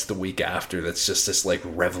launch the week after that's just this, like,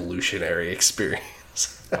 revolutionary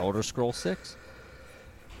experience? Elder Scrolls 6?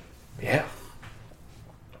 Yeah.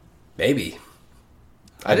 Maybe.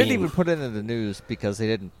 I didn't even put it in the news because they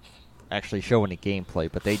didn't actually show any gameplay,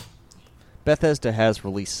 but Bethesda has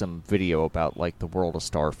released some video about, like, the world of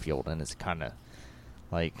Starfield, and it's kind of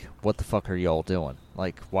like, what the fuck are y'all doing?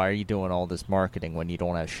 Like, why are you doing all this marketing when you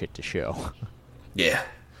don't have shit to show? Yeah.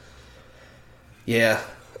 Yeah.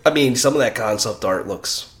 I mean, some of that concept art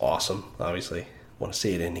looks awesome, obviously. Want to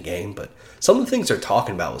see it in the game, but some of the things they're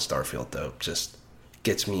talking about with Starfield, though, just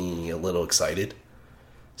gets me a little excited.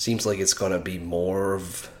 Seems like it's going to be more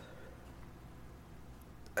of...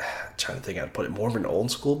 I'm trying to think how to put it. More of an old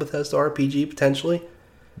school Bethesda RPG, potentially.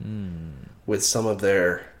 With some of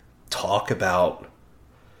their talk about,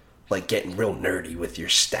 like, getting real nerdy with your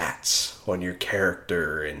stats on your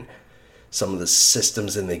character, and some of the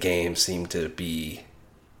systems in the game seem to be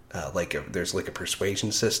there's like a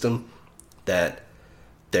persuasion system that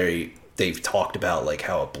they've talked about, like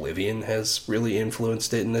how Oblivion has really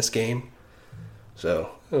influenced it in this game.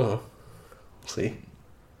 So, I don't know. See,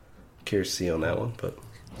 curious to see on that one, but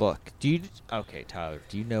look, okay, Tyler,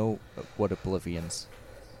 do you know what Oblivion's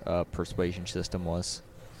persuasion system was?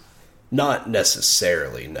 Not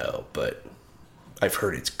necessarily, no, but I've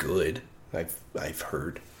heard it's good. I've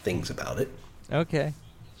heard things about it. Okay.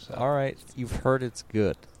 So. All right. You've heard it's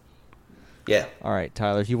good. Yeah. All right,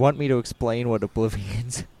 Tyler, you want me to explain what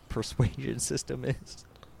Oblivion's persuasion system is?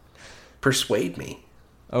 Persuade me.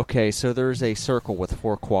 Okay, so there's a circle with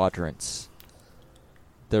 4 quadrants.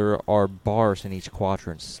 There are bars in each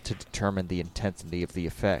quadrant to determine the intensity of the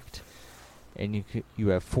effect. And you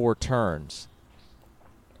have 4 turns.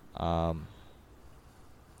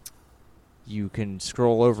 You can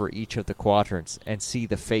scroll over each of the quadrants and see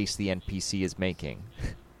the face the NPC is making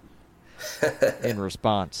in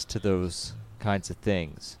response to those kinds of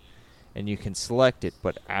things. And you can select it,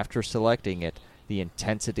 but after selecting it, the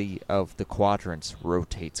intensity of the quadrants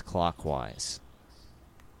rotates clockwise.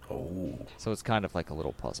 Oh. So it's kind of like a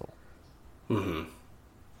little puzzle. Mm-hmm.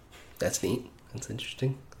 That's neat. That's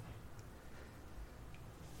interesting.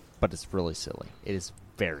 But it's really silly. It is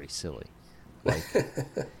very silly. Like,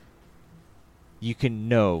 you can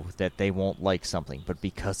know that they won't like something, but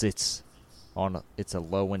because it's a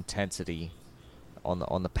low intensity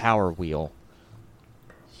on the power wheel,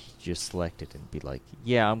 you just select it and be like,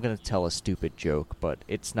 yeah, I'm going to tell a stupid joke, but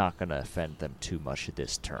it's not going to offend them too much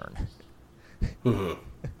this turn. Mm-hmm.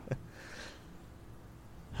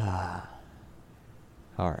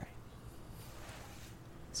 All right.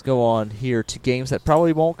 Let's go on here to games that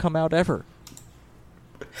probably won't come out ever.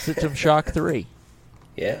 System Shock 3.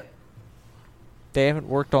 Yeah. They haven't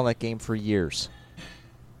worked on that game for years.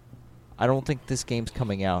 I don't think this game's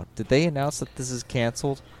coming out. Did they announce that this is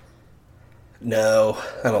canceled? No,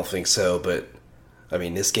 I don't think so, but I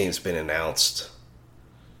mean, this game's been announced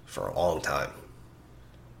for a long time.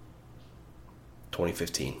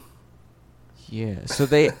 2015. Yeah, so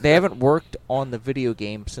they haven't worked on the video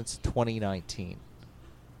game since 2019.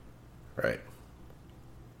 Right.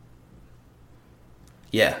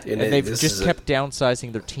 Yeah, and they've just kept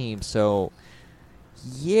downsizing their team, so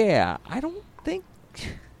yeah, I don't think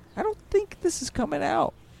this is coming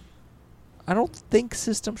out. I don't think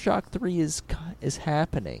System Shock 3 is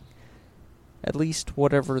happening. At least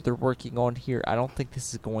whatever they're working on here, I don't think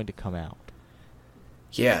this is going to come out.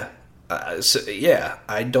 Yeah.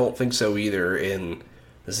 I don't think so either. And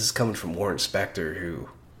this is coming from Warren Spector, who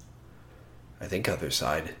I think Other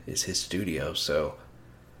Side is his studio, so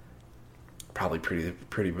probably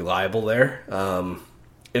pretty reliable there.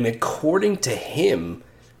 And according to him,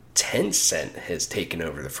 Tencent has taken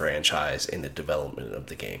over the franchise in the development of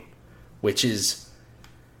the game, which is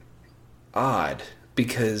odd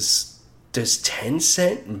because does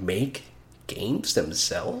Tencent make games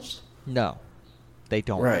themselves? No, they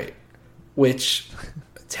don't. Right. Which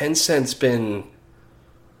Tencent's been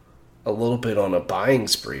a little bit on a buying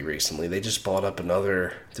spree recently. They just bought up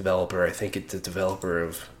another developer. I think it's the developer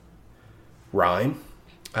of Rhyme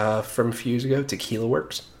from a few years ago, Tequila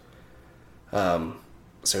Works.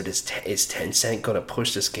 So is Tencent going to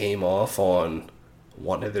push this game off on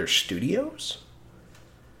one of their studios?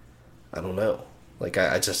 I don't know. Like,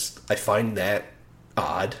 I find that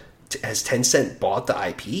odd. Has Tencent bought the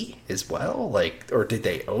IP as well? Like, or did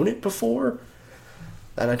they own it before?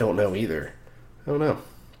 That I don't know either. I don't know.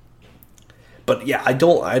 But yeah, I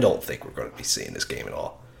don't think we're going to be seeing this game at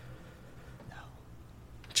all. No.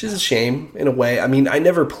 Which is a shame in a way. I mean, I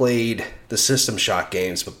never played the System Shock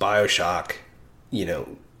games, but BioShock,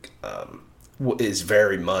 is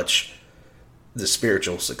very much the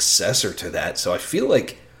spiritual successor to that. So I feel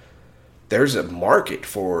like there's a market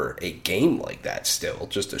for a game like that still.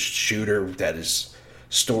 Just a shooter that is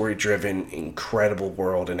story-driven, incredible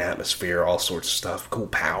world and atmosphere, all sorts of stuff, cool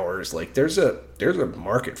powers. Like, there's a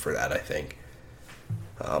market for that, I think.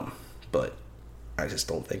 But I just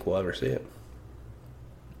don't think we'll ever see it.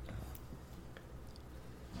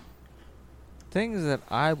 Things that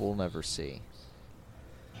I will never see,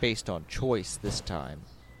 based on choice this time,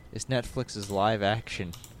 is Netflix's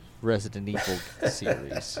live-action Resident Evil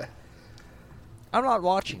series. I'm not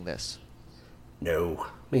watching this. No,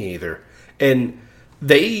 me either. And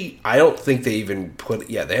I don't think they even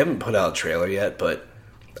they haven't put out a trailer yet, but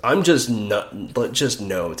I'm just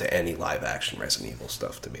no to any live action Resident Evil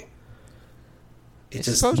stuff to me. It's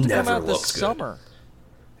just supposed to never come out looks this good. Summer.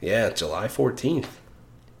 Yeah, July 14th.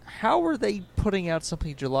 How are they putting out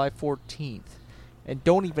something July 14th and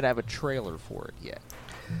don't even have a trailer for it yet?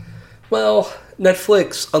 Well,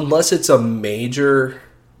 Netflix, unless it's a major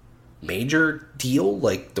deal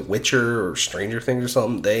like The Witcher or Stranger Things or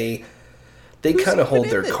something, they kind of hold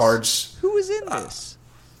their cards. Who is in this?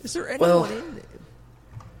 Is there anyone in it?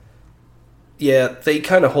 Yeah, they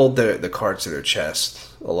kind of hold the cards to their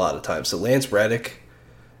chest a lot of times. So Lance Reddick,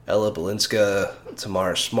 Ella Balinska,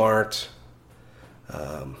 Tamara Smart,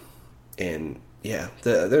 and yeah,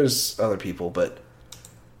 there's other people, but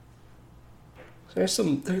there's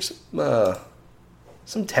some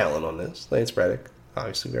talent on this. Lance Reddick,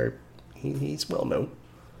 obviously he's well known.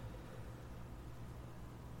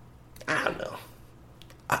 I don't know.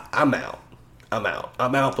 I'm out. I'm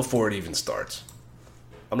out before it even starts.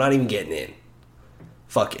 I'm not even getting in.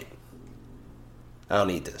 Fuck it. I don't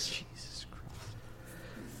need this. Jesus Christ.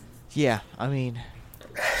 Yeah, I mean,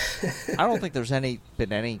 I don't think there's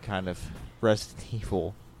been any kind of Resident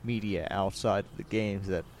Evil media outside of the games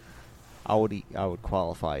that I would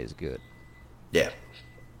qualify as good. Yeah,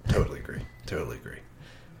 totally agree.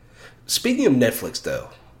 Speaking of Netflix, though,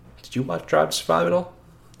 did you watch Drive to Survive at all?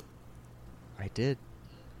 I did.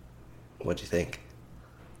 What'd you think?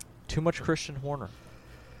 Too much Christian Horner.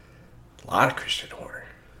 A lot of Christian Horner.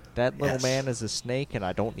 That little man is a snake, and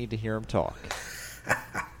I don't need to hear him talk.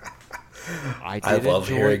 I love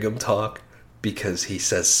hearing him talk because he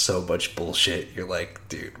says so much bullshit. You're like,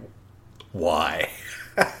 dude, why?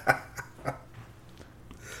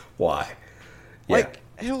 Why? Like,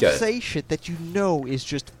 he'll say shit that you know is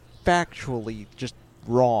just factually just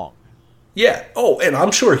wrong. Yeah. Oh, and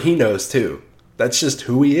I'm sure he knows, too. That's just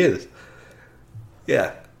who he is.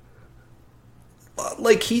 Yeah.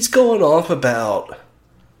 Like, he's going off about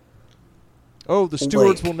Oh, the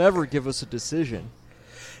stewards Like, will never give us a decision.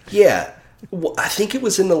 Yeah. Well, I think it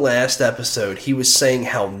was in the last episode. He was saying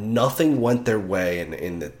how nothing went their way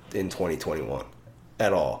in 2021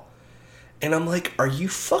 at all. And I'm like, are you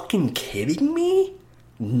fucking kidding me?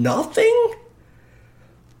 Nothing?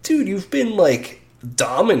 Dude, you've been like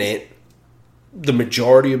dominant the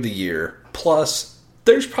majority of the year. Plus,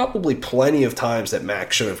 there's probably plenty of times that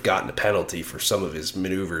Max should have gotten a penalty for some of his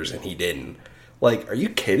maneuvers and he didn't. Like, are you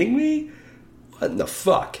kidding me? What in the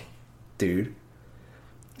fuck, dude?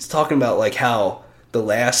 He's talking about like how the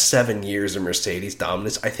last 7 years of Mercedes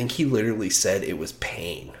dominance, I think he literally said it was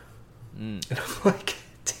pain. And I'm like,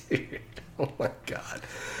 dude, oh my God.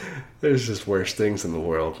 There's just worse things in the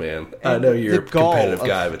world, man. I know you're a competitive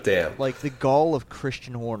guy, but damn. Like, the gall of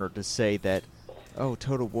Christian Horner to say that, oh,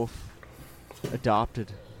 Toto Wolff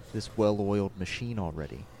adopted this well-oiled machine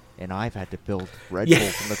already, and I've had to build Red Bull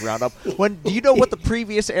from the ground up. Do you know what the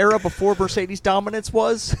previous era before Mercedes dominance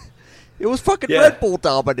was? It was fucking Red Bull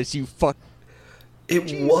dominance, you fuck.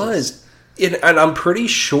 It was. And I'm pretty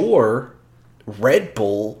sure Red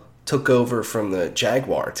Bull took over from the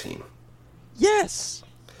Jaguar team. Yes.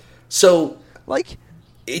 So, like,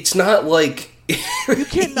 it's not like you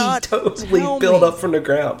cannot he totally built up from the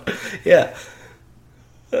ground. Yeah.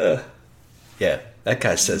 Yeah, that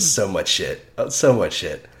guy says so much shit. So much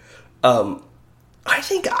shit.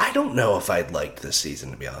 I don't know if I'd liked this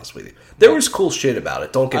season, to be honest with you. There was cool shit about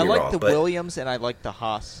it, don't get me wrong. I liked the Williams and I liked the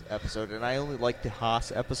Haas episode, and I only liked the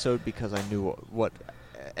Haas episode because I knew what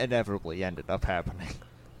inevitably ended up happening.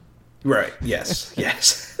 Right, yes,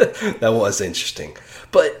 yes. That was interesting.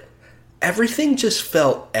 But everything just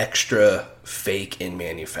felt extra fake and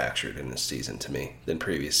manufactured in this season to me than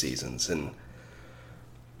previous seasons. And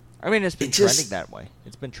I mean, it's been trending that way.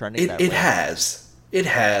 It's been trending that way. It has. It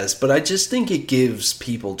has, but I just think it gives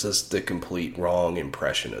people just the complete wrong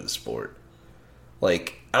impression of the sport.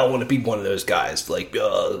 Like, I don't want to be one of those guys, like,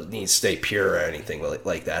 needs to stay pure or anything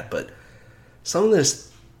like that, but some of this,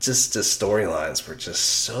 just the storylines were just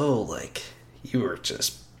so, like, you were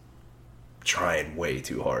just trying way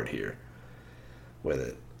too hard here with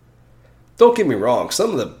it. Don't get me wrong,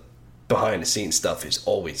 some of the behind-the-scenes stuff is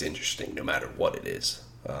always interesting, no matter what it is.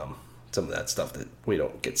 Some of that stuff that we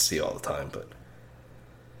don't get to see all the time, but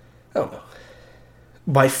I don't know.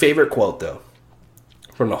 My favorite quote, though,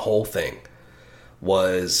 from the whole thing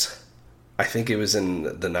was, I think it was in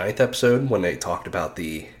the 9th episode when they talked about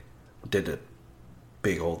did a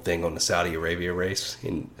big old thing on the Saudi Arabia race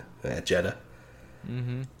at Jeddah.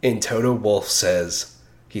 Mm-hmm. And Toto Wolff says,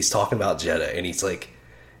 he's talking about Jeddah, and he's like,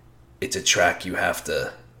 it's a track you have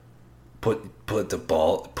to put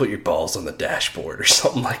your balls on the dashboard or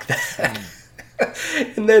something like that.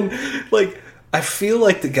 And then, like, I feel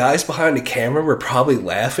like the guys behind the camera were probably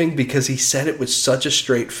laughing because he said it with such a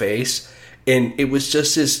straight face, and it was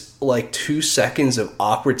just this, like, 2 seconds of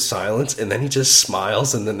awkward silence, and then he just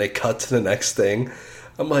smiles, and then they cut to the next thing.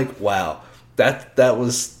 I'm like, wow, that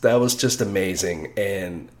was just amazing,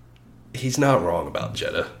 and he's not wrong about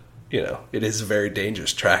Jeddah. You know, it is a very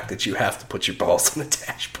dangerous track that you have to put your balls on the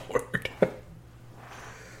dashboard.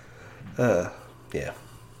 Yeah.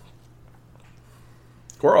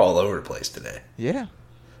 We're all over the place today. Yeah.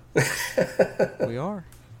 We are.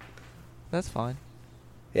 That's fine.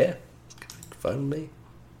 Yeah. It's fun with me.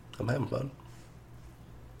 I'm having fun.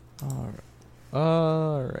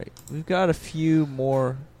 All right. We've got a few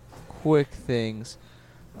more quick things.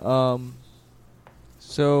 So,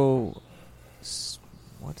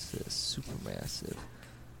 what's this? Supermassive.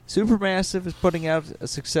 Supermassive is putting out a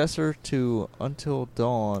successor to Until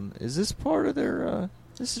Dawn. Is this part of their...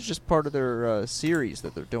 This is just part of their series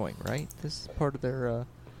that they're doing, right? This is part of their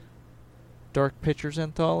Dark Pictures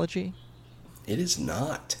anthology? It is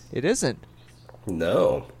not. It isn't?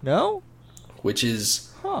 No. No? Which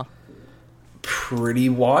is pretty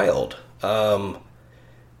wild.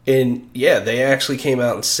 And, yeah, they actually came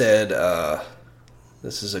out and said,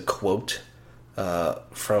 this is a quote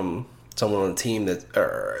from someone on the team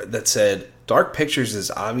that said, Dark Pictures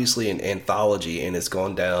is obviously an anthology and has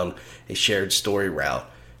gone down a shared story route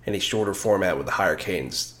in a shorter format with a higher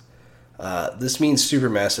cadence. This means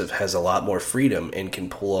Supermassive has a lot more freedom and can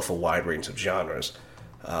pull off a wide range of genres.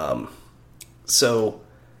 So,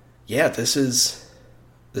 yeah, this is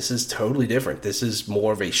totally different. This is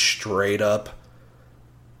more of a straight up,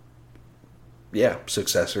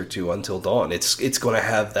 successor to Until Dawn. It's going to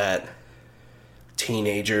have that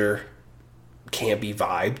teenager campy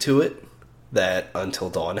vibe to it that Until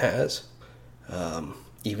Dawn has.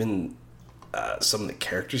 Even some of the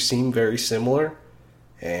characters seem very similar,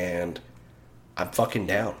 and I'm fucking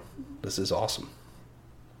down. This is awesome.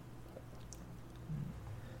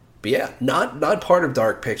 But yeah, not part of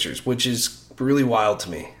Dark Pictures, which is really wild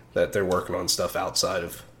to me that they're working on stuff outside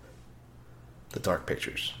of the Dark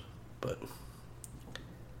Pictures. But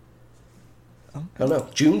I don't know.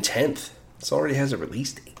 June 10th. It already has a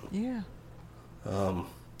release date. Yeah. Kind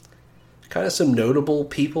of some notable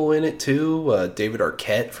people in it too. David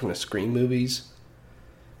Arquette from the Scream movies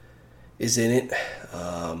is in it.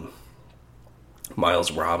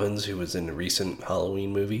 Miles Robbins, who was in the recent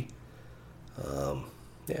Halloween movie.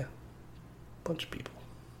 Yeah, bunch of people.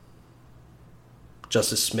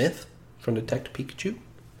 Justice Smith from Detective Pikachu.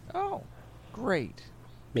 Oh, great.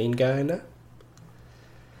 Main guy in that.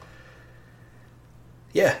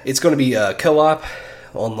 Yeah, it's going to be co-op,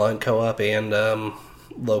 online co-op, and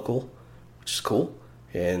local, which is cool.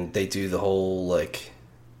 And they do the whole like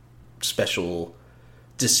special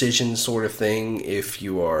decision sort of thing if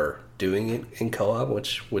you are doing it in co-op,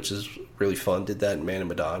 which is really fun. Did that in Man of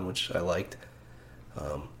Medan, which I liked.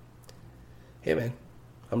 Yeah, man,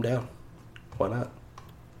 I'm down. Why not?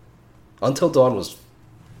 Until Dawn was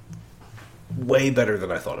way better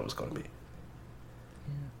than I thought it was going to be.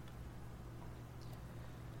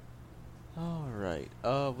 Yeah. All right.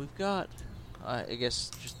 We've got, I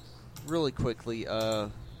guess, just really quickly,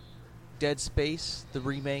 Dead Space, the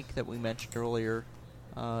remake that we mentioned earlier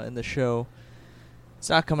in the show. It's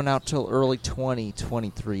not coming out till early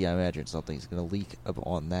 2023. I imagine something's going to leak up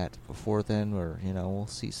on that before then, or we'll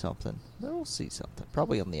see something. We'll see something.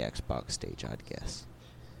 Probably on the Xbox stage, I'd guess.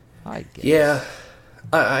 Yeah,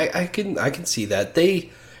 I can see that. They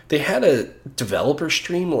had a developer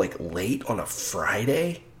stream like late on a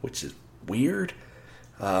Friday, which is weird.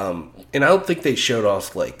 And I don't think they showed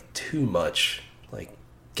off like too much like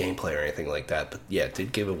gameplay or anything like that. But yeah, it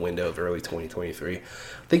did give a window of early 2023. I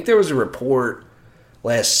think there was a report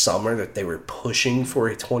last summer that they were pushing for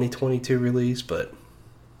a 2022 release, but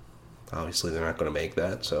obviously they're not going to make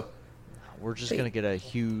that. So we're just going to get a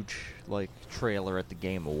huge like trailer at the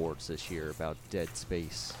Game Awards this year about Dead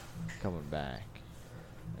Space coming back.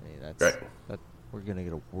 I mean, that's right. We're going to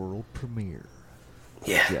get a world premiere.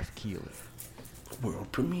 Yeah, Jeff Keighley.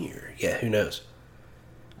 World premiere. Yeah, who knows?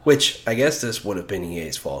 Which I guess this would have been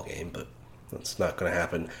EA's fall game, but that's not going to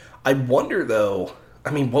happen. I wonder though. I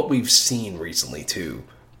mean, what we've seen recently, too,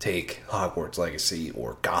 take Hogwarts Legacy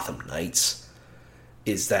or Gotham Knights,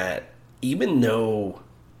 is that even though...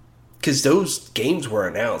 Because those games were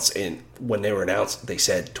announced, and when they were announced, they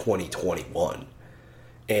said 2021.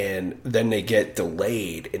 And then they get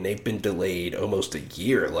delayed, and they've been delayed almost a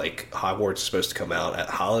year. Like, Hogwarts is supposed to come out at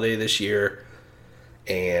holiday this year,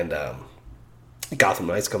 and Gotham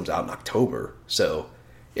Knights comes out in October. So,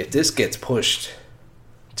 if this gets pushed...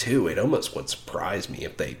 too, it almost would surprise me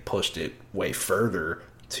if they pushed it way further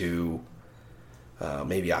to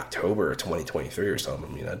maybe October of 2023 or something.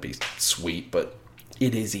 I mean, that'd be sweet, but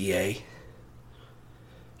it is EA.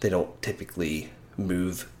 They don't typically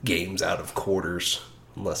move games out of quarters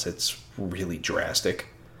unless it's really drastic.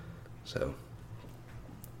 So,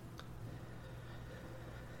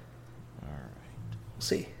 all right, we'll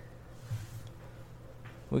see.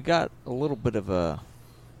 We got a little bit of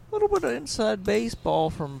inside baseball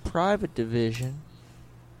from Private Division.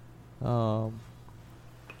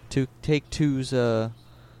 Take-Two's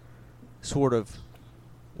sort of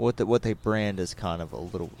what they brand as kind of a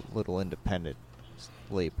little independent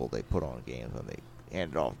label they put on games when they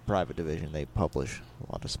hand it off to Private Division. They publish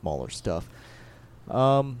a lot of smaller stuff.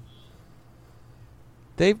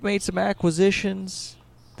 They've made some acquisitions.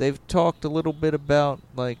 They've talked a little bit about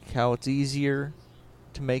like how it's easier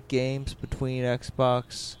to make games between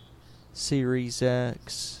Xbox Series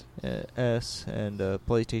X, S, and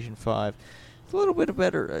PlayStation 5. It's a little bit of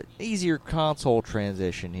better, easier console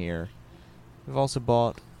transition here. We've also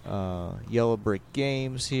bought Yellow Brick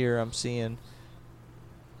Games here, I'm seeing.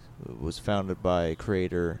 It was founded by a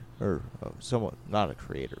creator, or someone, not a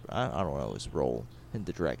creator, I don't know his role in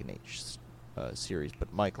the Dragon Age series,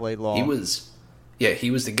 but Mike Laidlaw. He was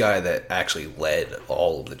the guy that actually led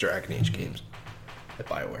all of the Dragon Age games at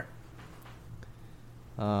BioWare.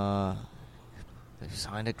 They've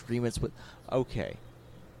signed agreements with... Okay.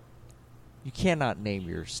 You cannot name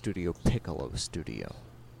your studio Piccolo Studio.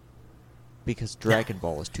 Because Dragon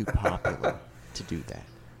Ball is too popular to do that.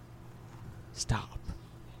 Stop.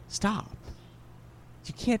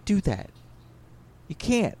 You can't do that. You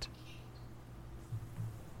can't.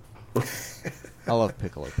 I love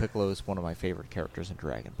Piccolo. Piccolo is one of my favorite characters in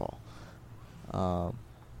Dragon Ball.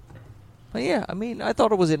 But yeah, I mean, I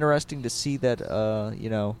thought it was interesting to see that,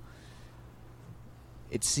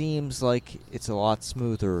 it seems like it's a lot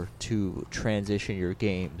smoother to transition your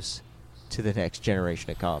games to the next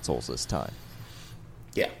generation of consoles this time.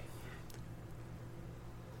 Yeah.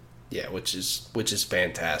 Yeah, which is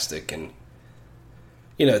fantastic, and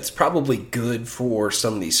it's probably good for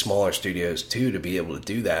some of these smaller studios too to be able to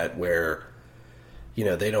do that, where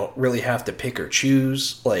they don't really have to pick or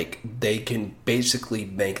choose. Like, they can basically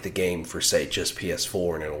make the game for, say, just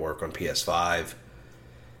PS4, and it'll work on PS5,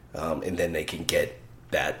 and then they can get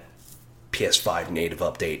that PS5 native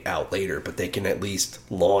update out later, but they can at least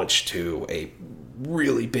launch to a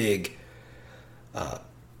really big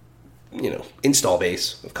install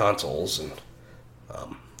base of consoles, and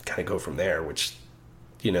kind of go from there, which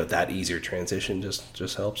that easier transition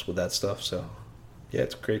just helps with that stuff. So yeah,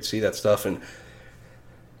 it's great to see that stuff. And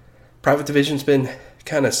Private Division's been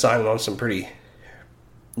kind of signing on some pretty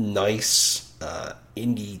nice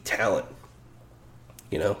indie talent.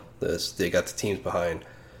 They got the teams behind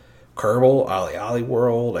Kerbal, Ali Ali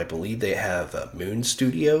World. I believe they have Moon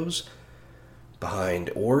Studios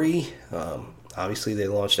behind Ori. Obviously, they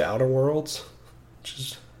launched Outer Worlds,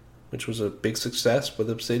 which was a big success with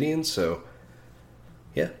Obsidian. So,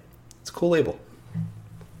 yeah, it's a cool label.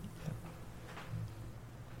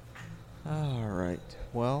 All right.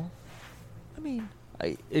 Well, I mean,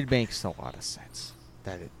 it makes a lot of sense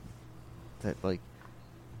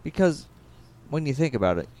because when you think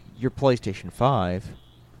about it, your PlayStation 5,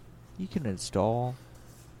 you can install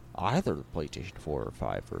either the PlayStation 4 or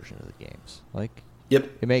 5 version of the games. Yep.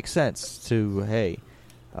 It makes sense to, hey,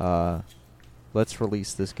 let's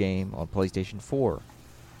release this game on PlayStation 4.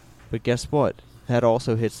 But guess what? That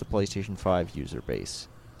also hits the PlayStation 5 user base.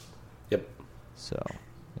 Yep. So,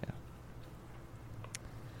 yeah.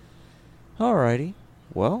 Alrighty.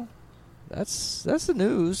 Well, that's the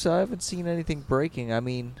news. I haven't seen anything breaking. I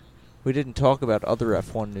mean, we didn't talk about other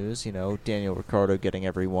F1 news. Daniel Ricciardo getting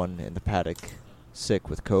everyone in the paddock sick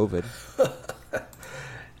with COVID.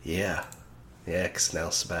 Yeah. Yeah, because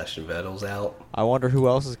now Sebastian Vettel's out. I wonder who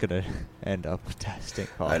else is going to end up testing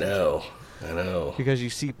positive. I know. Because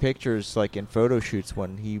you see pictures, in photo shoots,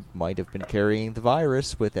 when he might have been carrying the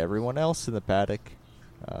virus with everyone else in the paddock.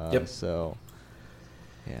 Yep. So,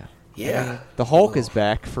 yeah. Yeah. I mean, the Hulk is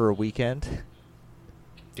back for a weekend.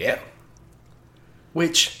 Yeah.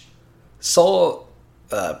 Which, saw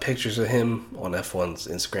pictures of him on F1's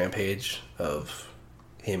Instagram page of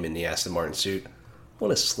him in the Aston Martin suit.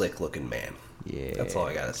 What a slick-looking man. Yeah. That's all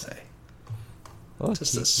I gotta say. Well,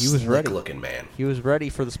 Just he was ready. slick-looking man. He was ready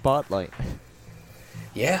for the spotlight.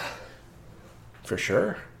 Yeah. For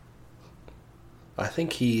sure. I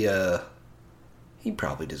think he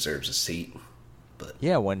probably deserves a seat. But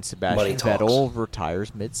yeah, when Sebastian Vettel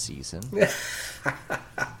retires mid-season.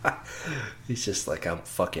 He's just like, I'm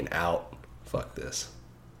fucking out. Fuck this.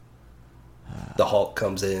 The Hulk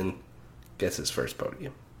comes in, gets his first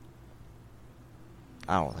podium.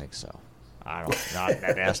 I don't think so. Not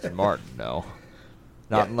at Aston Martin, no.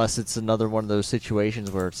 Not unless it's another one of those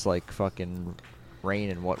situations where it's like fucking rain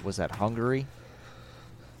in, what was that, Hungary?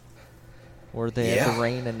 Where they had the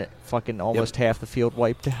rain and it fucking almost half the field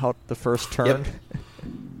wiped out the first turn. Yep.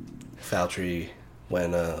 Valtteri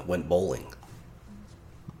went bowling.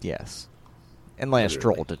 Yes. And Lance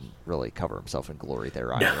Stroll didn't really cover himself in glory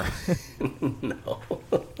there either. No.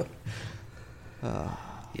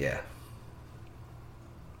 Yeah.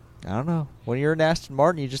 I don't know. When you're an Aston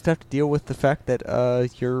Martin, you just have to deal with the fact that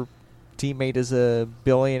your teammate is a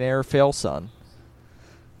billionaire fail son.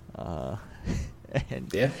 And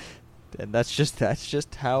that's just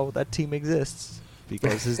how that team exists,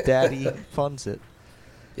 because his daddy funds it.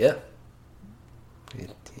 Yeah.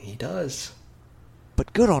 He does.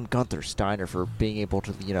 But good on Gunther Steiner for being able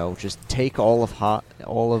to, just take all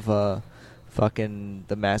of fucking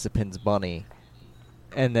the Mazepin's money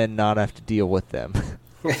and then not have to deal with them.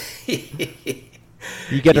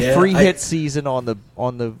 You get a free hit season on the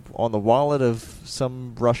wallet of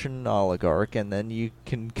some Russian oligarch, and then you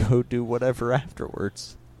can go do whatever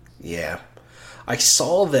afterwards. Yeah, I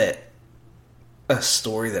saw that a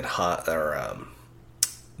story that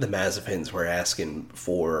the Mazepins were asking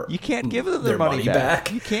for. You can't give them their money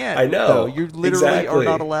back. You can't. I know. No, you literally are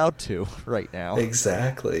not allowed to right now.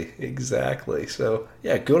 Exactly. So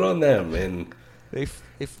yeah, good on them. And if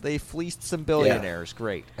they fleeced some billionaires,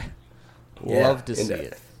 great. Yeah, Love to see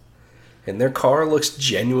it. And their car looks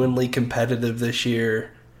genuinely competitive this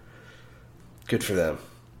year. Good for them.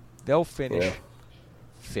 They'll finish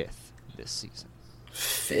 5th this season.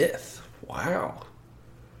 5th? Wow.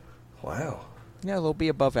 Yeah, they'll be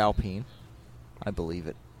above Alpine. I believe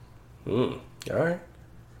it. All right.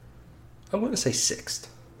 I'm going to say 6th.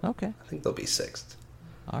 Okay. I think they'll be 6th.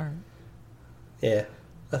 All right. Yeah.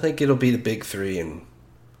 I think it'll be the big three in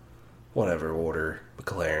whatever order.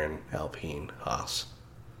 McLaren, Alpine, Haas.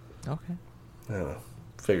 Okay. I don't know.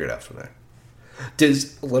 Figure it out from there.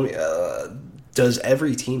 Does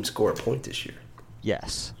every team score a point this year?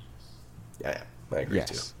 Yes. Yeah, I agree Yes.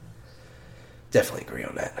 too. Definitely agree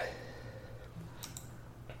on that.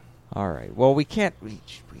 All right. Well, we can't.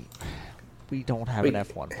 We don't have an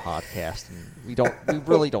F1 podcast, and we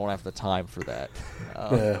really don't have the time for that.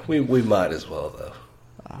 We might as well though.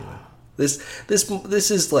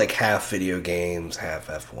 This is like half video games, half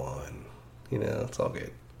F1. You know, it's all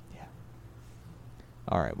good. Yeah.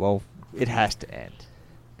 All right. Well, it has to end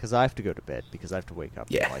because I have to go to bed because I have to wake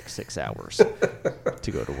up in like 6 hours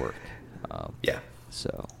to go to work. Yeah.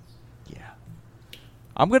 So, yeah.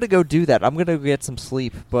 I'm going to go do that. I'm going to get some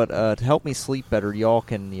sleep. But to help me sleep better, y'all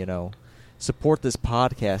can, support this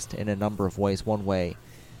podcast in a number of ways. One way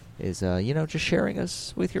is, just sharing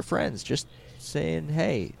us with your friends. Just saying,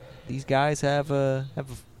 hey, these guys have a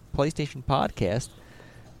PlayStation podcast.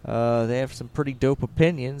 They have some pretty dope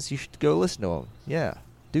opinions. You should go listen to them. Yeah,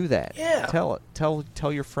 do that. Yeah.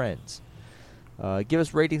 Tell your friends. Give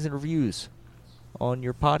us ratings and reviews on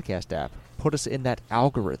your podcast app. Put us in that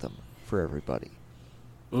algorithm for everybody.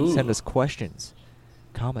 Ooh. Send us questions,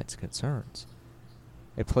 comments, concerns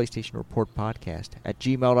at PlayStation Report Podcast at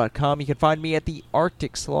gmail.com. You can find me at the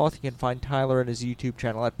Arctic Sloth. You can find Tyler and his YouTube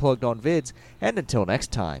channel at Plugged On Vids. And until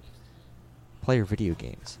next time, play your video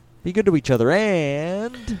games. Be good to each other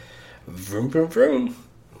and... Vroom, vroom, vroom.